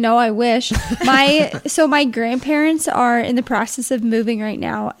 No, I wish. My grandparents are in the process of moving right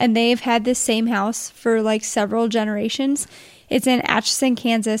now, and they've had this same house for like several generations. It's in Atchison,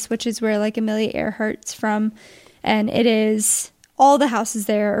 Kansas, which is where like Amelia Earhart's from. And it is, all the houses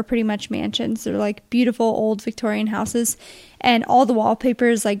there are pretty much mansions. They're like beautiful old Victorian houses. And all the wallpaper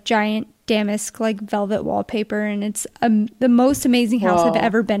is like giant damask, like velvet wallpaper. And it's the most amazing house I've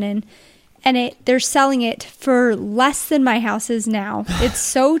ever been in. And they're selling it for less than my house is now. It's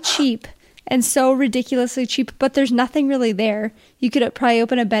so cheap and so ridiculously cheap, but there's nothing really there. You could probably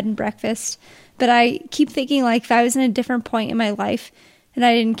open a bed and breakfast. But I keep thinking, like, if I was in a different point in my life and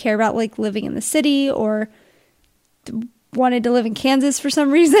I didn't care about like living in the city or wanted to live in Kansas for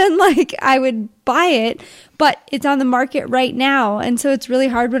some reason, like I would buy it, but it's on the market right now. And so it's really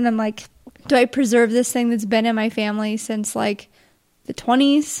hard when I'm like, do I preserve this thing that's been in my family since like the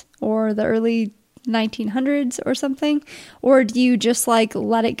 20s or the early 1900s or something? Or do you just like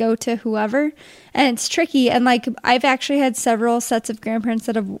let it go to whoever? And it's tricky. And like I've actually had several sets of grandparents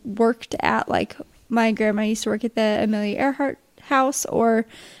that have worked at, like my grandma used to work at the Amelia Earhart house, or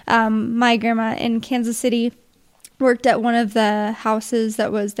my grandma in Kansas City worked at one of the houses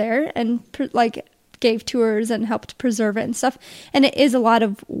that was there and like gave tours and helped preserve it and stuff. And it is a lot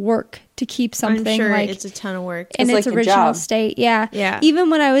of work to keep something. I'm sure, like it's a ton of work in its like original state. Yeah. Even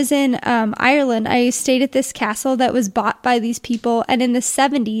when I was in Ireland, I stayed at this castle that was bought by these people, and in the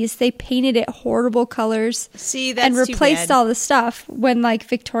 70s they painted it horrible colors. See, that's and replaced too bad. all the stuff when like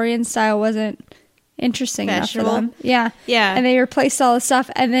Victorian style wasn't interesting enough for them. Yeah. And they replaced all the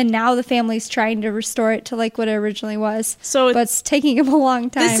stuff, and then now the family's trying to restore it to like what it originally was. So, but it's taking them a long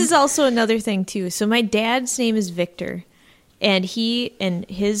time. This is also another thing too. So my dad's name is Victor, and he and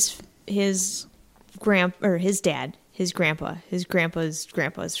his grandpa's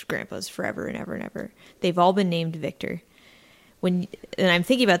forever and ever and ever. They've all been named Victor. And I'm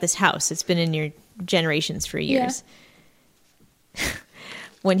thinking about this house. It's been in your generations for years.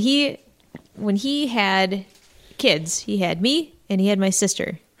 Yeah. When he had kids, he had me and he had my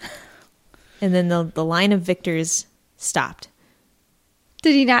sister. And then the line of Victors stopped.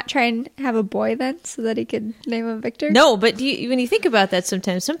 Did he not try and have a boy then so that he could name him Victor? No, but when you think about that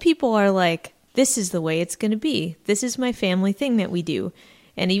sometimes, some people are like, this is the way it's going to be. This is my family thing that we do.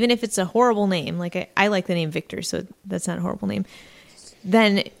 And even if it's a horrible name, like I like the name Victor, so that's not a horrible name.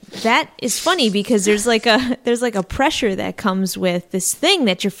 Then that is funny because there's like a pressure that comes with this thing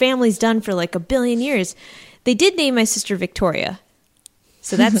that your family's done for like 1 billion years. They did name my sister Victoria,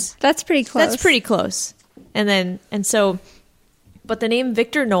 so that's that's pretty close. That's pretty close. But the name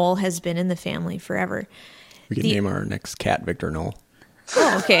Victor Noel has been in the family forever. We can name our next cat Victor Noel.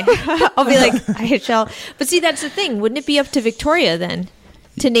 Oh, okay. I'll be like, I shall. But see, that's the thing. Wouldn't it be up to Victoria then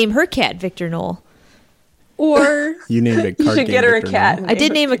to name her cat Victor Noel? Or you named a card you should game get her Victor a cat. I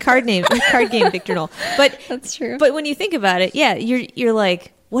did name a card game Victor Noel. But that's true. But when you think about it, yeah, you're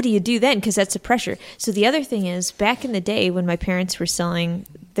like, what do you do then? Because that's the pressure. So the other thing is, back in the day when my parents were selling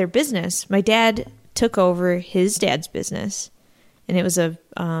their business, my dad took over his dad's business, and it was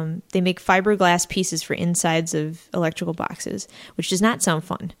they make fiberglass pieces for insides of electrical boxes, which does not sound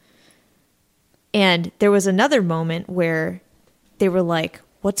fun. And there was another moment where they were like,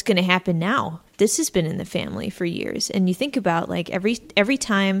 what's going to happen now? This has been in the family for years. And you think about like every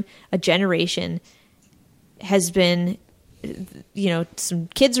time a generation has been, some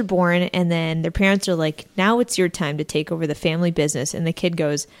kids are born and then their parents are like, now it's your time to take over the family business. And the kid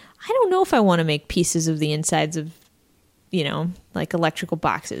goes, I don't know if I want to make pieces of the insides of, like electrical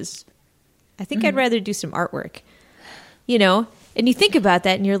boxes. I think I'd rather do some artwork, and you think about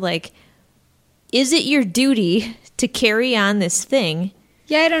that and you're like, is it your duty to carry on this thing?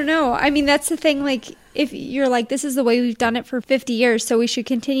 Yeah, I don't know. I mean, that's the thing. Like, if you're like, this is the way we've done it for 50 years, so we should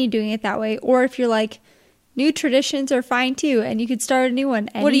continue doing it that way. Or if you're like, new traditions are fine too, and you could start a new one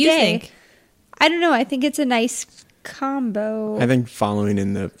any day. What do you think? I don't know. I think it's a nice combo. I think following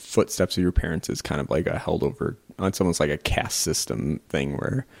in the footsteps of your parents is kind of like a held over. It's almost like a caste system thing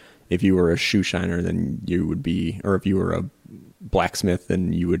where if you were a shoe shiner, then you would be, or if you were a blacksmith,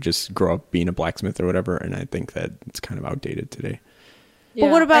 then you would just grow up being a blacksmith or whatever. And I think that it's kind of outdated today. Yeah.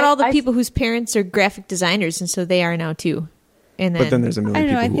 But what about all the people whose parents are graphic designers, and so they are now too? And then, but then there's a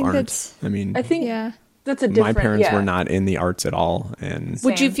million people who aren't. I think that's a different. My parents were not in the arts at all, and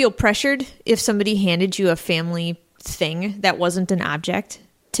would you feel pressured if somebody handed you a family thing that wasn't an object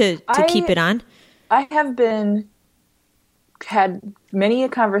to keep it on? I have had many a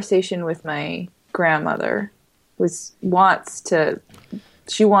conversation with my grandmother, who wants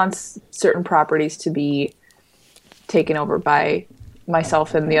certain properties to be taken over by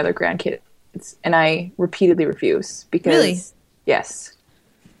myself and the other grandkids, and I repeatedly refuse because really? Yes,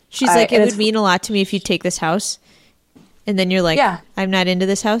 she's like, it would mean a lot to me if you take this house, and then you're like, yeah, I'm not into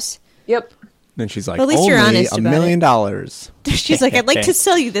this house. Yep. Then she's like, well, at least only you're honest $1 million. She's like, I'd like to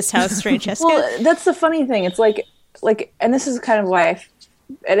sell you this house, Francesca. Well, that's the funny thing. It's like, and this is kind of why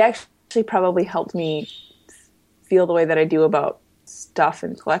it actually probably helped me feel the way that I do about stuff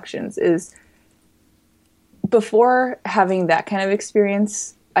and collections is before having that kind of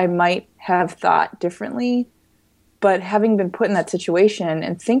experience, I might have thought differently, but having been put in that situation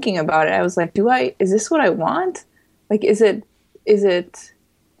and thinking about it, I was like, is this what I want? Like, is it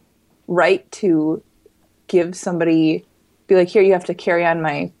right to give somebody, be like, here, you have to carry on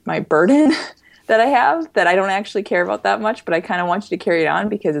my burden that I have that I don't actually care about that much, but I kind of want you to carry it on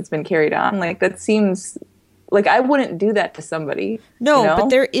because it's been carried on. Like, that seems like I wouldn't do that to somebody. No, you know? but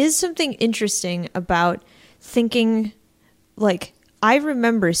there is something interesting about thinking, like, I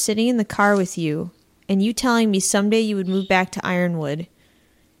remember sitting in the car with you and you telling me someday you would move back to Ironwood.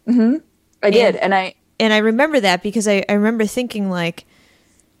 Mm-hmm. I did. And I remember that because I remember thinking like,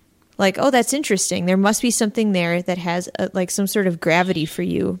 oh, that's interesting. There must be something there that has like some sort of gravity for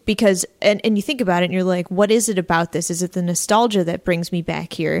you because, and you think about it and you're like, what is it about this? Is it the nostalgia that brings me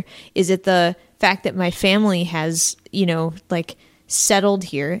back here? Is it the fact that my family has, like settled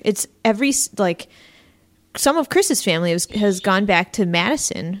here? It's like some of Chris's family has gone back to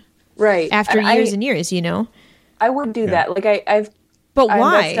Madison. Right. After years and years, I would do that. Like But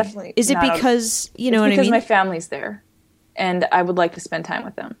why? Is it because, what I mean? Because my family's there and I would like to spend time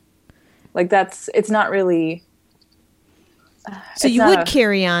with them. Like it's not really. So you would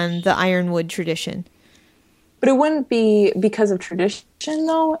carry on the Ironwood tradition. But it wouldn't be because of tradition,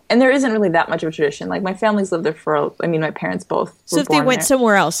 though. And there isn't really that much of a tradition. Like, my family's lived there my parents both were So if they went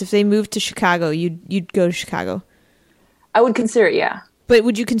somewhere else, if they moved to Chicago, you'd go to Chicago? I would consider it, yeah. But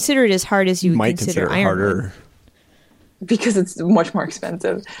would you consider it as hard as you would consider Ironwood? Harder. Because it's much more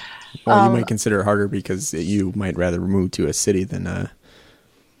expensive. Well, you might consider it harder because you might rather move to a city than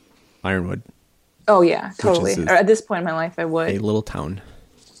Ironwood. Oh, yeah, totally. Or at this point in my life, I would. A little town.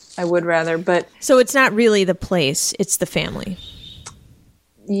 I would rather, but... So it's not really the place, it's the family.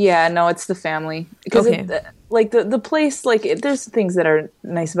 Yeah, no, it's the family. Because, the place, there's things that are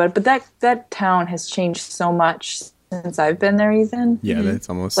nice about it, but that town has changed so much since I've been there even. Yeah, that's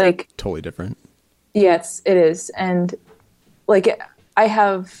almost totally different. Yeah, it is. And, I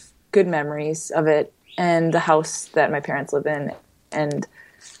have good memories of it and the house that my parents live in and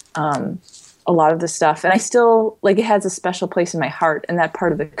a lot of the stuff. And I still, it has a special place in my heart, and that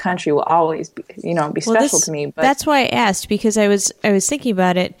part of the country will always be, be special to me. But that's why I asked, because I was thinking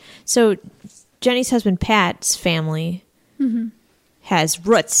about it. So Jenny's husband, Pat's family has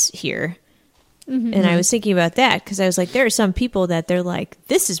roots here. Mm-hmm. And I was thinking about that because I was like, there are some people that they're like,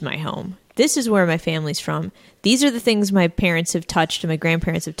 this is my home. This is where my family's from. These are the things my parents have touched and my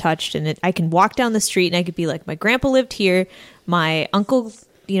grandparents have touched. And I can walk down the street and I could be like, my grandpa lived here. My uncle,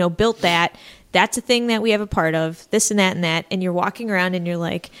 built that. That's a thing that we have a part of. This and that and that. And you're walking around and you're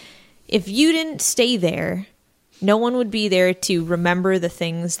like, if you didn't stay there, no one would be there to remember the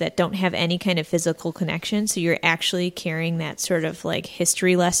things that don't have any kind of physical connection. So you're actually carrying that sort of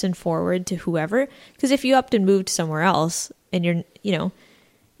history lesson forward to whoever. Because if you upped and moved somewhere else and you're,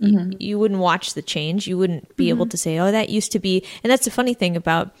 you wouldn't watch the change. You wouldn't be able to say, oh, that used to be. And that's the funny thing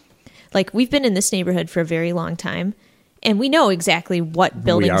about, we've been in this neighborhood for a very long time. And we know exactly what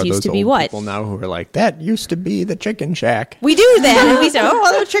buildings used to be what. People now who are like, that used to be the chicken shack. We do that. And we say,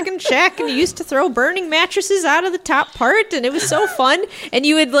 oh, the chicken shack. And you used to throw burning mattresses out of the top part. And it was so fun. And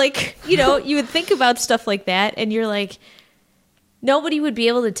you would you would think about stuff like that. And you're like, nobody would be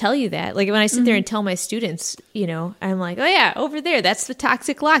able to tell you that. Like when I sit there and tell my students, I'm like, oh yeah, over there, that's the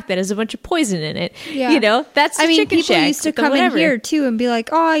toxic lock that has a bunch of poison in it. Yeah. That's the chicken people shack. Used to come in here too and be like,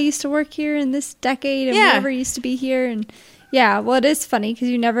 oh, I used to work here in this decade and whatever used to be here. And yeah, well, it is funny because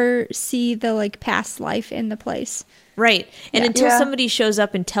you never see the past life in the place. Right. And until somebody shows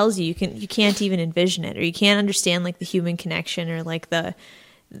up and tells you, you can't even envision it, or you can't understand the human connection, or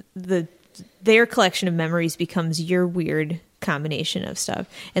their collection of memories becomes your weird combination of stuff.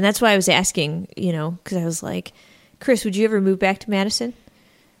 And that's why I was asking, because I was like, Chris, would you ever move back to Madison?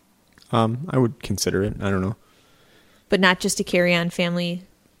 I would consider it. I don't know. But not just to carry on family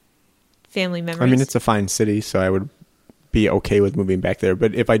memories? I mean, it's a fine city, so I would be okay with moving back there.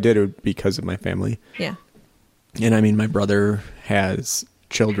 But if I did, it would be because of my family. Yeah. And I mean, my brother has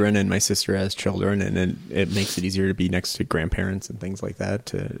children and my sister has children, and it makes it easier to be next to grandparents and things like that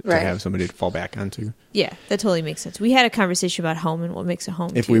to have somebody to fall back onto. Yeah, that totally makes sense. We had a conversation about home and what makes a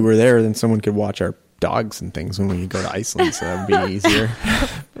home. If we were there, then someone could watch our dogs and things when we go to Iceland, so that would be easier.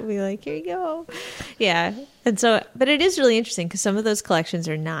 We'll be like, here you go. Yeah. And so, but it is really interesting because some of those collections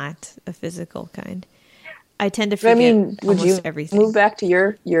are not a physical kind. I tend to forget would you everything. Move back to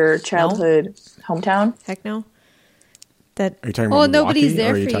your childhood hometown? Heck no. Are you talking about nobody's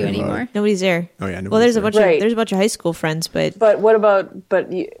there for you anymore. Nobody's there. Oh yeah. Well, there's a bunch of high school friends, but what about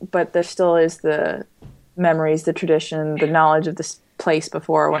but there still is the memories, the tradition, the knowledge of this place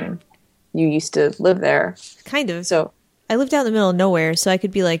before when you used to live there. Kind of. So I lived out in the middle of nowhere, so I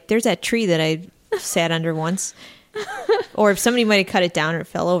could be like, there's that tree that I sat under once. Or if somebody might have cut it down or it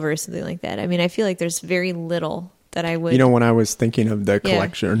fell over or something like that. I mean, I feel like there's very little that I would... when I was thinking of the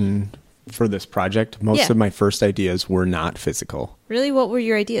collection for this project, most of my first ideas were not physical. Really? What were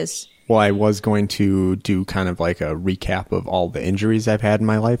your ideas? Well, I was going to do kind of like a recap of all the injuries I've had in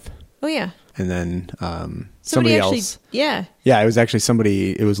my life. Oh, yeah. And then somebody else. Yeah. Yeah, it was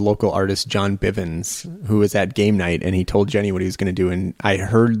actually it was local artist John Bivens who was at game night, and he told Jenny what he was going to do. And I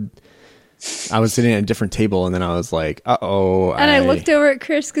was sitting at a different table, and then I was like, uh-oh. And I looked over at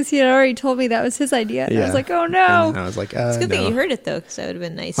Chris because he had already told me that was his idea. And I was like, oh, no. And I was like, it's a good thing you heard it, though, because that would have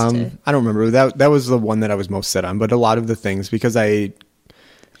been nice to... I don't remember. That was the one that I was most set on. But a lot of the things, because I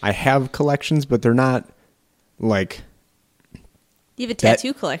have collections, but they're not like... You have a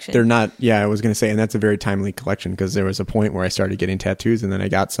tattoo collection. They're not... Yeah, I was going to say, and that's a very timely collection, because there was a point where I started getting tattoos, and then I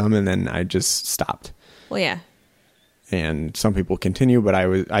got some, and then I just stopped. Well, yeah. And some people continue, but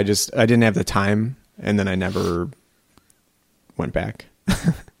I didn't have the time, and then I never went back.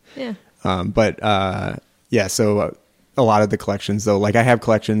 Yeah. Yeah, so a lot of the collections, though, like I have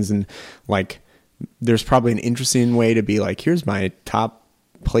collections, and like there's probably an interesting way to be like, here's my top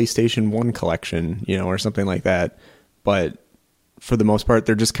PlayStation 1 collection, or something like that. But for the most part,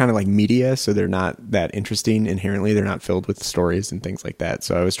 they're just kind of like media, so they're not that interesting inherently. They're not filled with stories and things like that.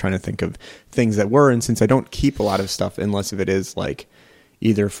 So I was trying to think of things that were, and since I don't keep a lot of stuff unless if it is like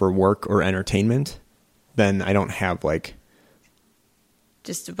either for work or entertainment, then I don't have like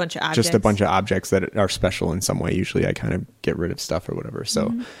just a bunch of objects that are special in some way. Usually I kind of get rid of stuff or whatever.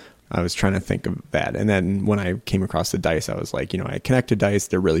 So I was trying to think of that. And then when I came across the dice, I was like, I connected dice.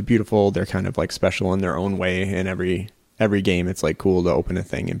 They're really beautiful. They're kind of like special in their own way. And every game, it's like cool to open a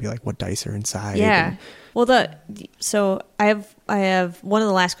thing and be like, what dice are inside? Yeah. Well, so I have one of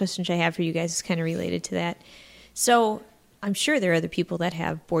the last questions I have for you guys is kind of related to that. So I'm sure there are other people that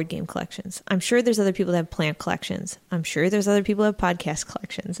have board game collections. I'm sure there's other people that have plant collections. I'm sure there's other people that have podcast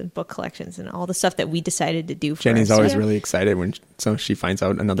collections and book collections and all the stuff that we decided to do for Jenny's always really excited when she finds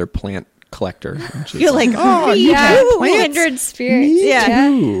out another plant collector. You're like, oh, yeah, kindred spirits.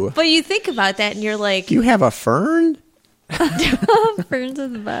 Yeah. But you think about that and you're like, you have a fern? Ferns are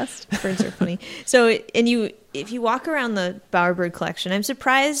the best. Ferns are funny. So, if you walk around the Bowerbird collection, I'm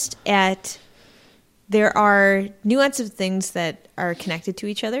surprised at there are nuances of things that are connected to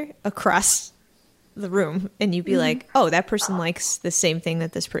each other across the room, and you'd be like, oh, that person likes the same thing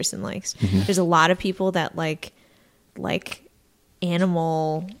that this person likes. There's a lot of people that like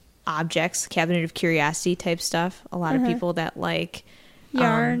animal objects, cabinet of curiosity type stuff. A lot of people that like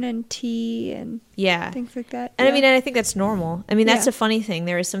yarn and tea and things like that. And I think that's normal. That's a funny thing.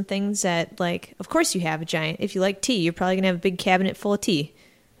 There are some things that, like, of course you have a giant, if you like tea, you're probably going to have a big cabinet full of tea.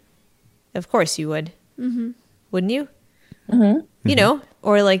 Of course you would. Mm-hmm. Wouldn't you? Mm-hmm.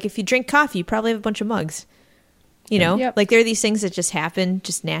 Or like if you drink coffee, you probably have a bunch of mugs. Like there are these things that just happen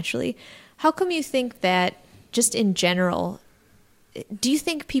just naturally. How come you think that just in general, do you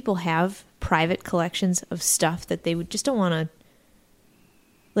think people have private collections of stuff that they would just don't want to,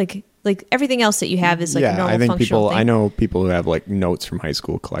 like everything else that you have is like a normal functional thing? I know people who have like notes from high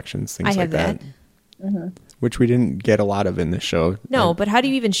school collections, things like that. Which we didn't get a lot of in this show. No, but how do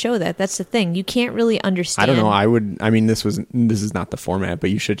you even show that? That's the thing. You can't really understand. I don't know. This is not the format,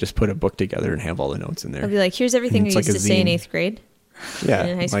 but you should just put a book together and have all the notes in there. I'd be like, here's everything I used to say in 8th grade. Yeah,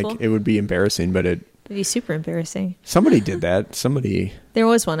 in high school. Like it would be embarrassing, but it'd be super embarrassing. Somebody did that. There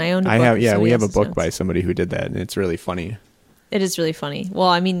was one. I owned a book. We have a book by somebody who did that, and it's really funny. It is really funny.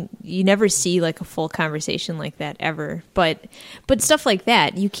 Well, you never see like a full conversation like that ever, but stuff like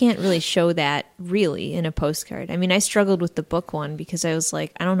that, you can't really show that really in a postcard. I struggled with the book one because I was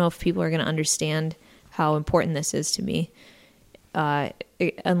like, I don't know if people are going to understand how important this is to me,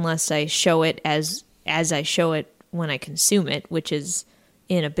 unless I show it as I show it when I consume it, which is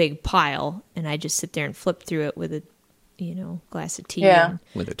in a big pile, and I just sit there and flip through it with a, glass of tea on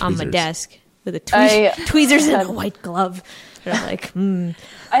my desk with a tweezers and a white glove. They're like, I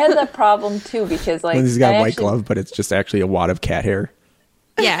had that problem too because like Lindsay's got a white glove, but it's just actually a wad of cat hair.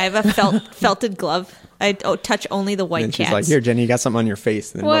 Yeah, I have a felted glove. I touch only the white cats. And she's like, "Here, Jenny, you got something on your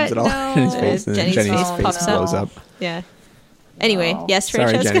face," and then rubs it all in his face, and then Jenny's face blows up. Yeah. Anyway, yes,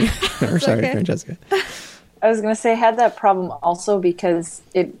 Francesca. Sorry, Francesca. I was gonna say I had that problem also because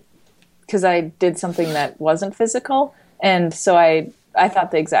I did something that wasn't physical, and so I thought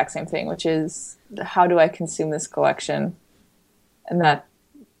the exact same thing, which is how do I consume this collection? And that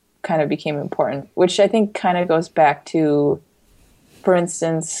kind of became important, which I think kind of goes back to, for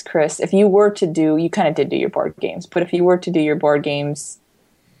instance, Chris, if you were to you kind of did do your board games, but if you were to do your board games,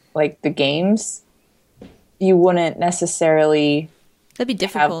 like the games, you wouldn't necessarily that'd be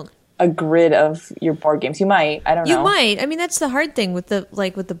difficult. Have a grid of your board games. You might, I don't know. You might. That's the hard thing with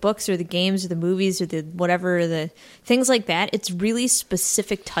the books or the games or the movies or the whatever, the things like that. It's really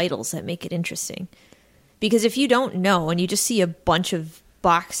specific titles that make it interesting. Because if you don't know and you just see a bunch of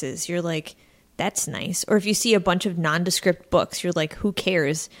boxes, you're like, that's nice. Or if you see a bunch of nondescript books, you're like, who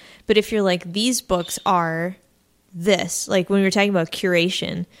cares? But if you're like, these books are this, like when we were talking about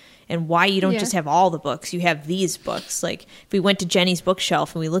curation and why you don't just have all the books, you have these books. Like if we went to Jenny's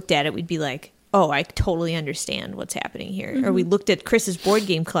bookshelf and we looked at it, we'd be like, oh, I totally understand what's happening here. Mm-hmm. Or we looked at Chris's board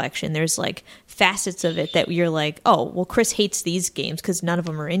game collection. There's like facets of it that you're like, oh, well, Chris hates these games because none of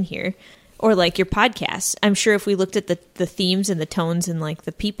them are in here. Or like your podcasts. I'm sure if we looked at the themes and the tones and like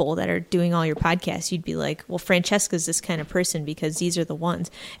the people that are doing all your podcasts, you'd be like, well, Francesca's this kind of person because these are the ones.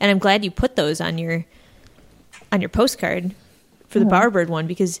 And I'm glad you put those on your postcard for the Bowerbird one,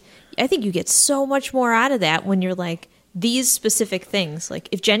 because I think you get so much more out of that when you're like, these specific things. Like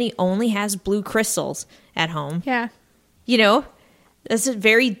if Jenny only has blue crystals at home, you know, that's a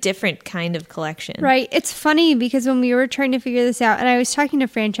very different kind of collection. Right. It's funny because when we were trying to figure this out, and I was talking to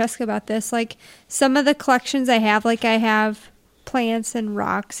Francesca about this, like some of the collections I have, like I have plants and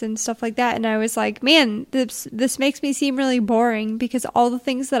rocks and stuff like that. And I was like, man, this makes me seem really boring because all the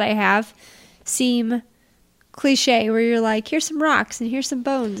things that I have seem cliche, where you're like, here's some rocks and here's some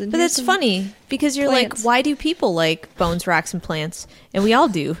bones. But that's funny because you're plants. Like, why do people like bones, rocks, and plants? And we all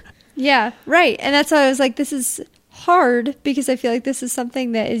do. Yeah, right. And that's why I was like, this is hard because I feel like this is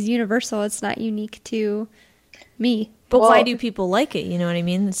something that is universal. It's not unique to me. But why do people like it? You know what I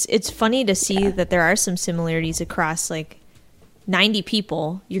mean? It's funny to see that there are some similarities across like 90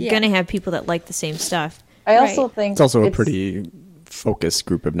 people. You're going to have people that like the same stuff. I also think it's also a pretty focused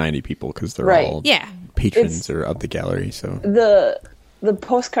group of 90 people because they're all patrons or of the gallery. So the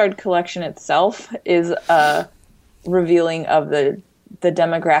postcard collection itself is revealing of the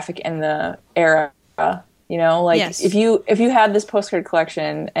demographic and the era. You know, like if you had this postcard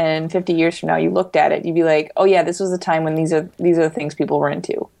collection and 50 years from now you looked at it, you'd be like, oh yeah, this was a time when these are the things people were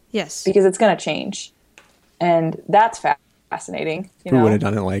into. Yes, because it's going to change, and that's fascinating. Who would have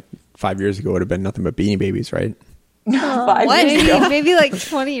done it like 5 years ago? Would have been nothing but Beanie Babies, right? 5 years ago, maybe like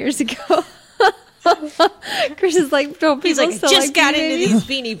 20 years ago. Chris is like, don't people He's like, still just like got Beanie into Babies?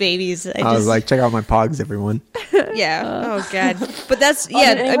 these Beanie Babies. I was like, check out my pogs, everyone. Yeah. Oh God. But that's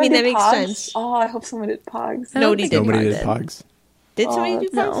I mean that makes pogs? Sense. Oh, I hope someone did pogs. Nobody did pogs. Did somebody do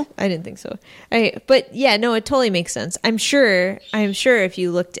pogs? No. I didn't think so. But yeah, no, it totally makes sense. I'm sure if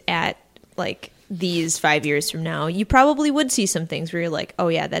you looked at like these 5 years from now, you probably would see some things where you're like, oh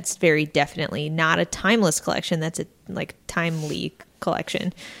yeah, that's very definitely not a timeless collection. That's a like timely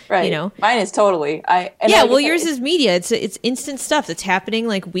collection, right? You know, mine is totally. Yours is media. It's instant stuff that's happening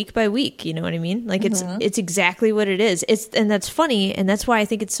like week by week. You know what I mean? Like it's exactly what it is. And that's funny, and that's why I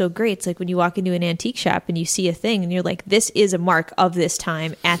think it's so great. It's like when you walk into an antique shop and you see a thing, and you're like, this is a mark of this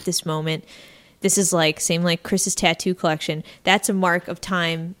time at this moment. This is like same like Chris's tattoo collection. That's a mark of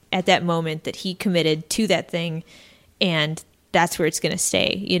time at that moment that he committed to that thing, and that's where it's going to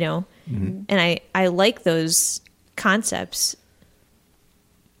stay. You know, and I like those concepts.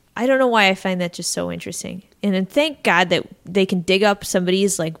 I don't know why I find that just so interesting. And then thank God that they can dig up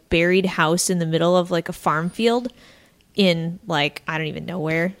somebody's like buried house in the middle of like a farm field in like, I don't even know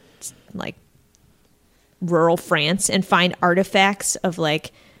where, it's like rural France, and find artifacts of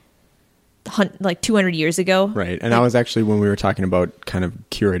like 200 years ago. Right. And I was actually, when we were talking about kind of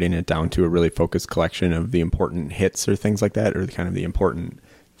curating it down to a really focused collection of the important hits or things like that, or kind of the important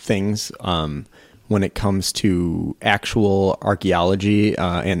things, when it comes to actual archaeology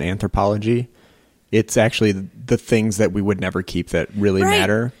and anthropology, it's actually the things that we would never keep that really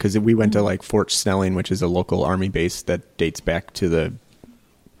matter. Because we went to like Fort Snelling, which is a local army base that dates back to the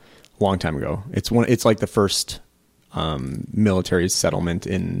long time ago. It's like the first military settlement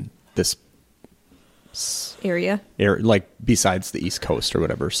in this area, like besides the East Coast or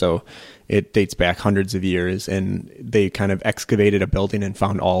whatever. So it dates back hundreds of years, and they kind of excavated a building and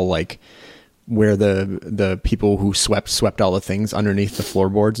found all like where the people who swept all the things underneath the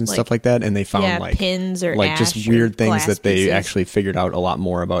floorboards and stuff like that, and they found like pins or like just weird things that they pieces. Actually figured out a lot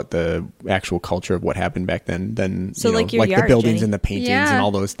more about the actual culture of what happened back then than so like the buildings Jenny. And the paintings and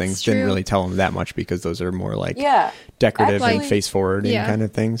all those things didn't really tell them that much, because those are more like decorative and face forward kind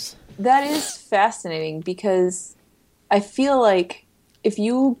of things. That is fascinating, because I feel like if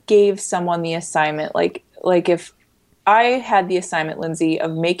you gave someone the assignment, like if I had the assignment, Lindsay,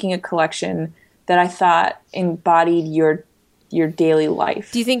 of making a collection that I thought embodied your daily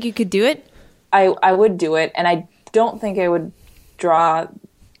life. Do you think you could do it? I would do it, and I don't think I would draw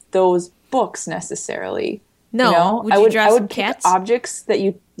those books necessarily. No, You know? would you draw I some would cats? pick objects that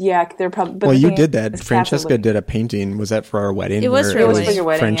you. Yeah, they're probably. But Well, the you thing did is, that. cats are Francesca like- did a painting. Was that for our wedding? It was Or for your It was for your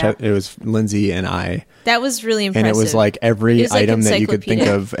wedding, yeah. It was Lindsay and I. That was really impressive. And it was like every It was like item that you could think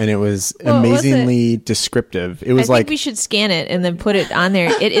encyclopedic. of, and it was What was amazingly descriptive. It was I like think we should scan it and then put it on there.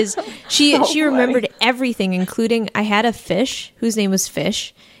 It is she funny. remembered everything, including I had a fish whose name was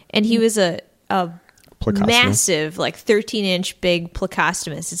Fish, and he was a Plecostomus. massive, like 13-inch big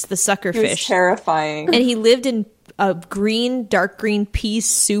plecostomus. It's the sucker It was fish, terrifying. and he lived in a dark green pea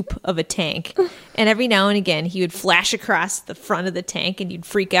soup of a tank. And every now and again, he would flash across the front of the tank, and you'd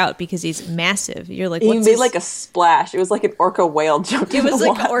freak out because he's massive. You're like, He what's made this? like a splash. It was like an orca whale jumped. It was in the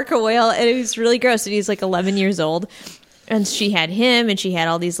like an water. orca whale, and it was really gross. And he's like 11 years old. And she had him, and she had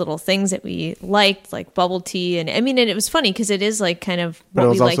all these little things that we liked, like bubble tea. And I mean, and it was funny because it is like kind of But it what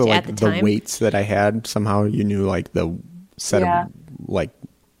was we liked also like at the the time. weights that I had. Somehow you knew like the set Yeah. of like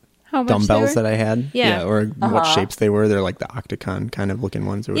How much dumbbells they that were? I had. Yeah. Or what shapes they were. They're like the octagon kind of looking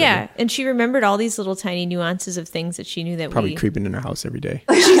ones or whatever. Yeah, and she remembered all these little tiny nuances of things that she knew that Probably we. creeping in our house every day.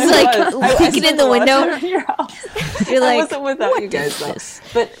 She's I like peeking in spent the a lot of window. time in your house. You're I like, wasn't without you guys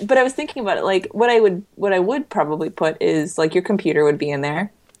though. But I was thinking about it. Like what I would probably put is like your computer would be in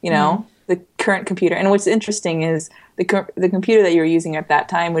there. You know, the current computer. And what's interesting is the computer that you were using at that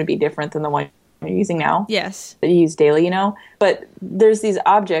time would be different than the one you're using now. yes, That you use daily. You know, but there's these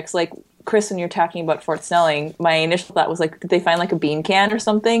objects like. Chris, when you're talking about Fort Snelling, my initial thought was like, did they find like a bean can or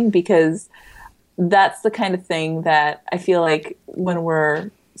something? Because that's the kind of thing that I feel like when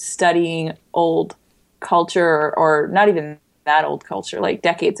we're studying old culture or not even that old culture, like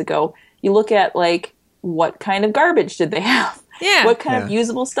decades ago, you look at like what kind of garbage did they have? Yeah. What kind of Yeah.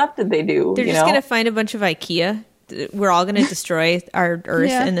 usable stuff did they do? they're you just know? gonna find a bunch of IKEA. We're all gonna destroy our Earth,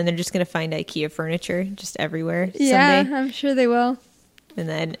 Yeah. and then they're just gonna find IKEA furniture just everywhere Yeah, someday. I'm sure they will. And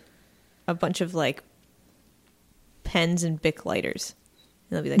then a bunch of like pens and Bic lighters.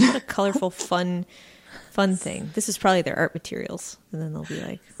 And they'll be like, what a colorful, fun thing. This is probably their art materials. And then they'll be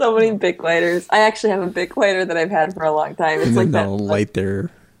like, So many Bic lighters. I actually have a Bic lighter that I've had for a long time. It's And like then they'll that. light their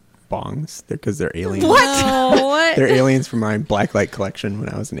bongs because they're aliens. no, what? They're aliens from my blacklight collection when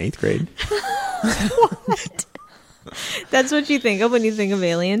I was in 8th grade. That's what you think of when you think of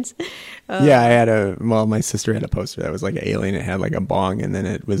aliens? Yeah, I had my sister had a poster that was like an alien. It had like a bong, and then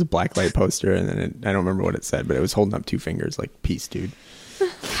it was a blacklight poster, and then I don't remember what it said, but it was holding up 2 fingers like, peace, dude.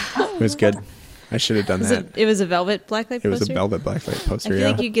 It was good. I should have done that. It was a velvet blacklight It was poster? a velvet blacklight I poster, feel yeah.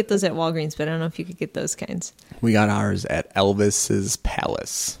 like you could get those at Walgreens, but I don't know if you could get those kinds. We got ours at Elvis's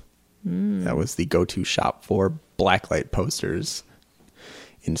Palace. That was the go-to shop for blacklight posters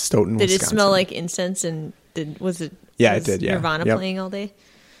in Stoughton, Did Wisconsin. it smell like incense and was it Yeah, it was did, yeah. Nirvana Yep. playing all day?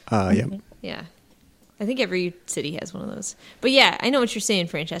 Yep. Yeah. I think every city has one of those. But yeah, I know what you're saying,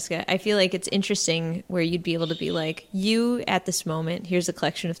 Francesca. I feel like it's interesting where you'd be able to be like, you at this moment, here's a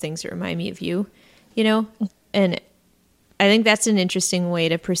collection of things that remind me of you, you know? And I think that's an interesting way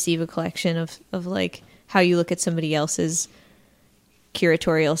to perceive a collection of like how you look at somebody else's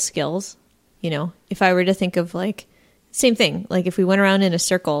curatorial skills. You know, if I were to think of like, same thing, like if we went around in a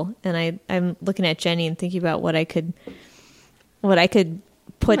circle and I'm looking at Jenny and thinking about what I could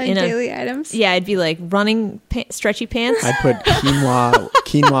put My in daily items. yeah, I'd be like running stretchy pants, I put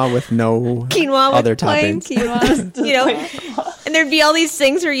quinoa with no Quinoa with other Plain toppings. quinoa. you know, and there'd be all these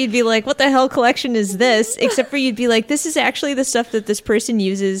things where you'd be like, what the hell collection is this? Except for you'd be like, this is actually the stuff that this person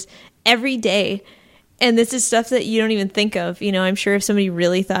uses every day. And this is stuff that you don't even think of. You know, I'm sure if somebody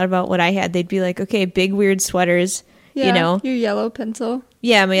really thought about what I had, they'd be like, okay, big weird sweaters, Yeah, you know, your yellow pencil.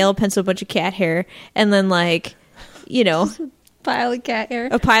 yeah, my yellow pencil, a bunch of cat hair, and then like, you know, Pile of cat hair.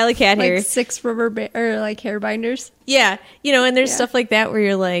 a pile of cat hair. Like 6 rubber or like hair binders. Yeah, you know, and there's Yeah. stuff like that where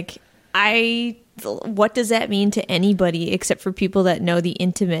you're like, what does that mean to anybody except for people that know the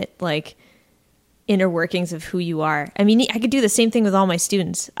intimate, like, inner workings of who you are? I mean, I could do the same thing with all my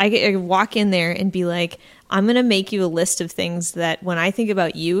students. I could walk in there and be like, I'm going to make you a list of things that when I think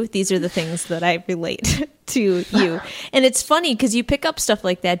about you, these are the things that I relate to you. And it's funny because you pick up stuff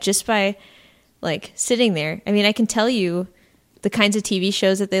like that just by, like, sitting there. I mean, I can tell you the kinds of TV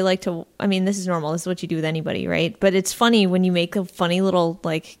shows that they like to. I mean, this is normal. This is what you do with anybody, right? But it's funny when you make a funny little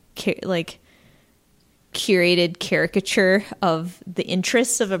like curated caricature of the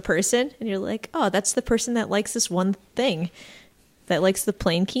interests of a person, and you're like, oh, that's the person that likes this one thing, that likes the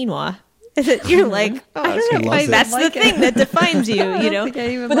plain quinoa. You're like, oh, She loves like, it. that's Like the it. thing that defines you. I You don't know, think I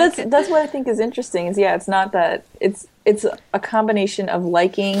even But like it. that's what I think is interesting. Is it's not that it's a combination of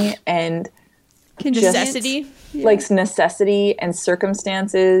liking and Convenience. necessity. Yeah. like necessity and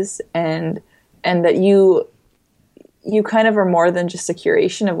circumstances, and that you kind of are more than just a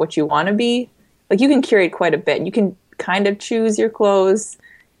curation of what you want to be. like you can curate quite a bit. You can kind of choose your clothes,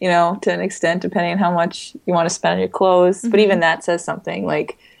 you know, to an extent, depending on how much you want to spend on your clothes. Mm-hmm. But even that says something.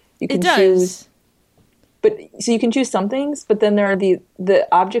 Like you can choose, but so you can choose some things, but then there are the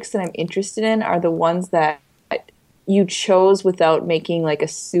objects that I'm interested in are the ones that you chose without making like a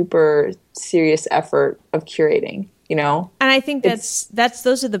super serious effort of curating, you know? And I think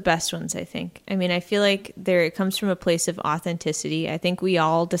those are the best ones, I think. I mean, I feel like it comes from a place of authenticity. I think we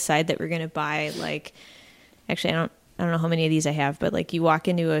all decide that we're going to buy, like, actually, I don't know how many of these I have, but like you walk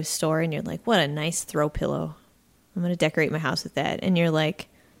into a store and you're like, what a nice throw pillow. I'm going to decorate my house with that. And you're like,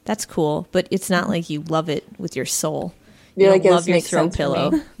 that's cool, but it's not like you love it with your soul. You don't love your throw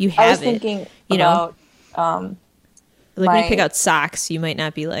pillow. You have it. I was thinking about, like when you pick out socks, you might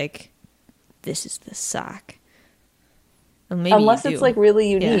not be like, this is the sock. Well, maybe unless it's like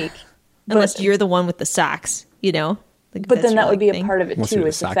really unique. Yeah. Unless you're the one with the socks, you know? Like, but then that would be a part of it too,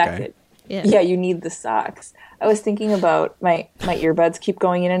 is the fact that, you need the socks. I was thinking about my earbuds keep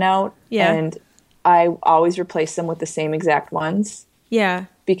going in and out. Yeah. And I always replace them with the same exact ones. Yeah.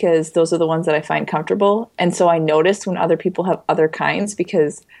 Because those are the ones that I find comfortable. And so I notice when other people have other kinds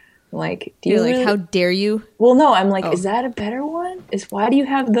because like, do you like, how dare you? Well, no, I'm like, is that a better one? Why do you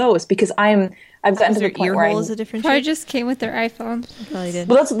have those? Because I've gotten to the point where is a different probably just came with their iPhone. Probably did.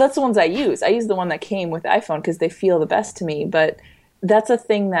 Well, that's the ones I use. I use the one that came with the iPhone because they feel the best to me. But that's a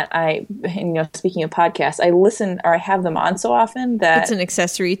thing that speaking of podcasts, I listen or I have them on so often that it's an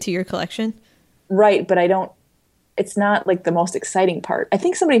accessory to your collection. Right, but it's not like the most exciting part. I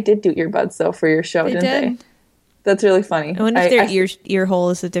think somebody did do earbuds though for your show, didn't they? That's really funny. I wonder if their ear hole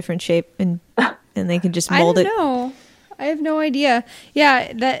is a different shape and they can just mold it. I don't know. I have no idea.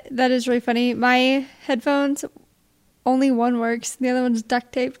 Yeah, that is really funny. My headphones, only one works. The other one's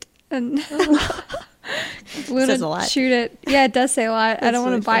duct taped. And Luna says a lot. Shoot it. Yeah, it does say a lot. I don't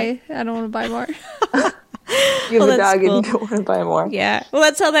want to buy more. You have a dog and you don't want to buy more. Yeah. Well,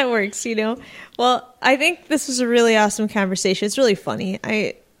 that's how that works, you know? Well, I think this was a really awesome conversation. It's really funny.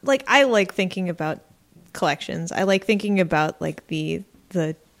 I like thinking about collections. I like thinking about like the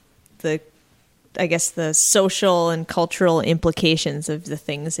I guess the social and cultural implications of the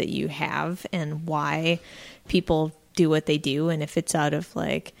things that you have and why people do what they do, and if it's out of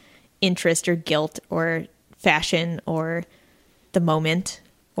like interest or guilt or fashion or the moment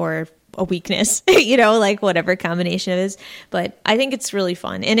or a weakness, you know, like whatever combination it is. But I think it's really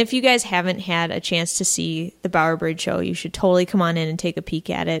fun. And if you guys haven't had a chance to see the Bowerbird show, you should totally come on in and take a peek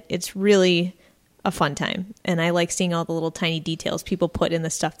at it. It's really a fun time. And I like seeing all the little tiny details people put in the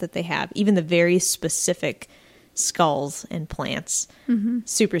stuff that they have, even the very specific skulls and plants,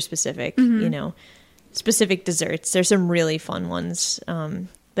 super specific, you know, specific desserts. There's some really fun ones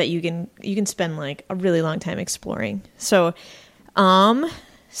that you can spend like a really long time exploring. So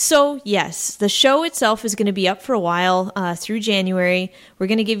yes, the show itself is going to be up for a while through January. We're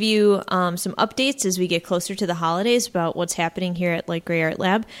going to give you some updates as we get closer to the holidays about what's happening here at Light Gray Art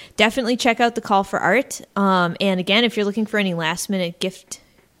Lab. Definitely check out the call for art. And again, if you're looking for any last minute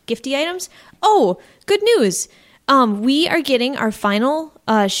gifty items, good news. We are getting our final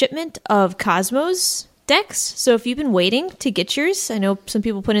shipment of Cosmos decks. So if you've been waiting to get yours, I know some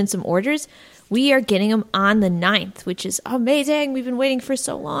people put in some orders. We are getting them on the 9th, which is amazing. We've been waiting for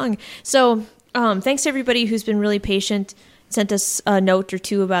so long. So thanks to everybody who's been really patient, sent us a note or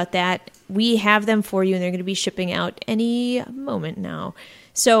two about that. We have them for you, and they're going to be shipping out any moment now.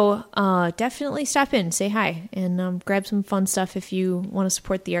 So definitely stop in, say hi, and grab some fun stuff if you want to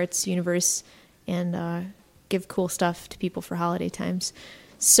support the arts universe and give cool stuff to people for holiday times.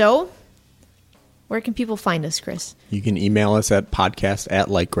 So where can people find us, Chris? You can email us at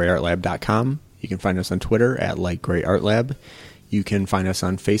podcast@lightgrayartlab.com. You can find us on Twitter at lightgrayartlab. You can find us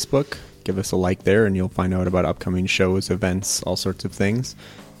on Facebook. Give us a like there, and you'll find out about upcoming shows, events, all sorts of things.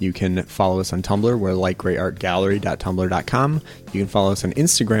 You can follow us on Tumblr. We're lightgrayartgallery.tumblr.com. You can follow us on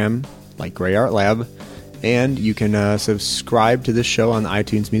Instagram, lightgrayartlab. And you can subscribe to this show on the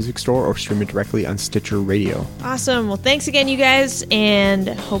iTunes Music Store or stream it directly on Stitcher Radio. Awesome. Well, thanks again, you guys, and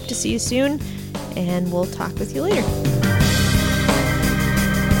hope to see you soon. And we'll talk with you later.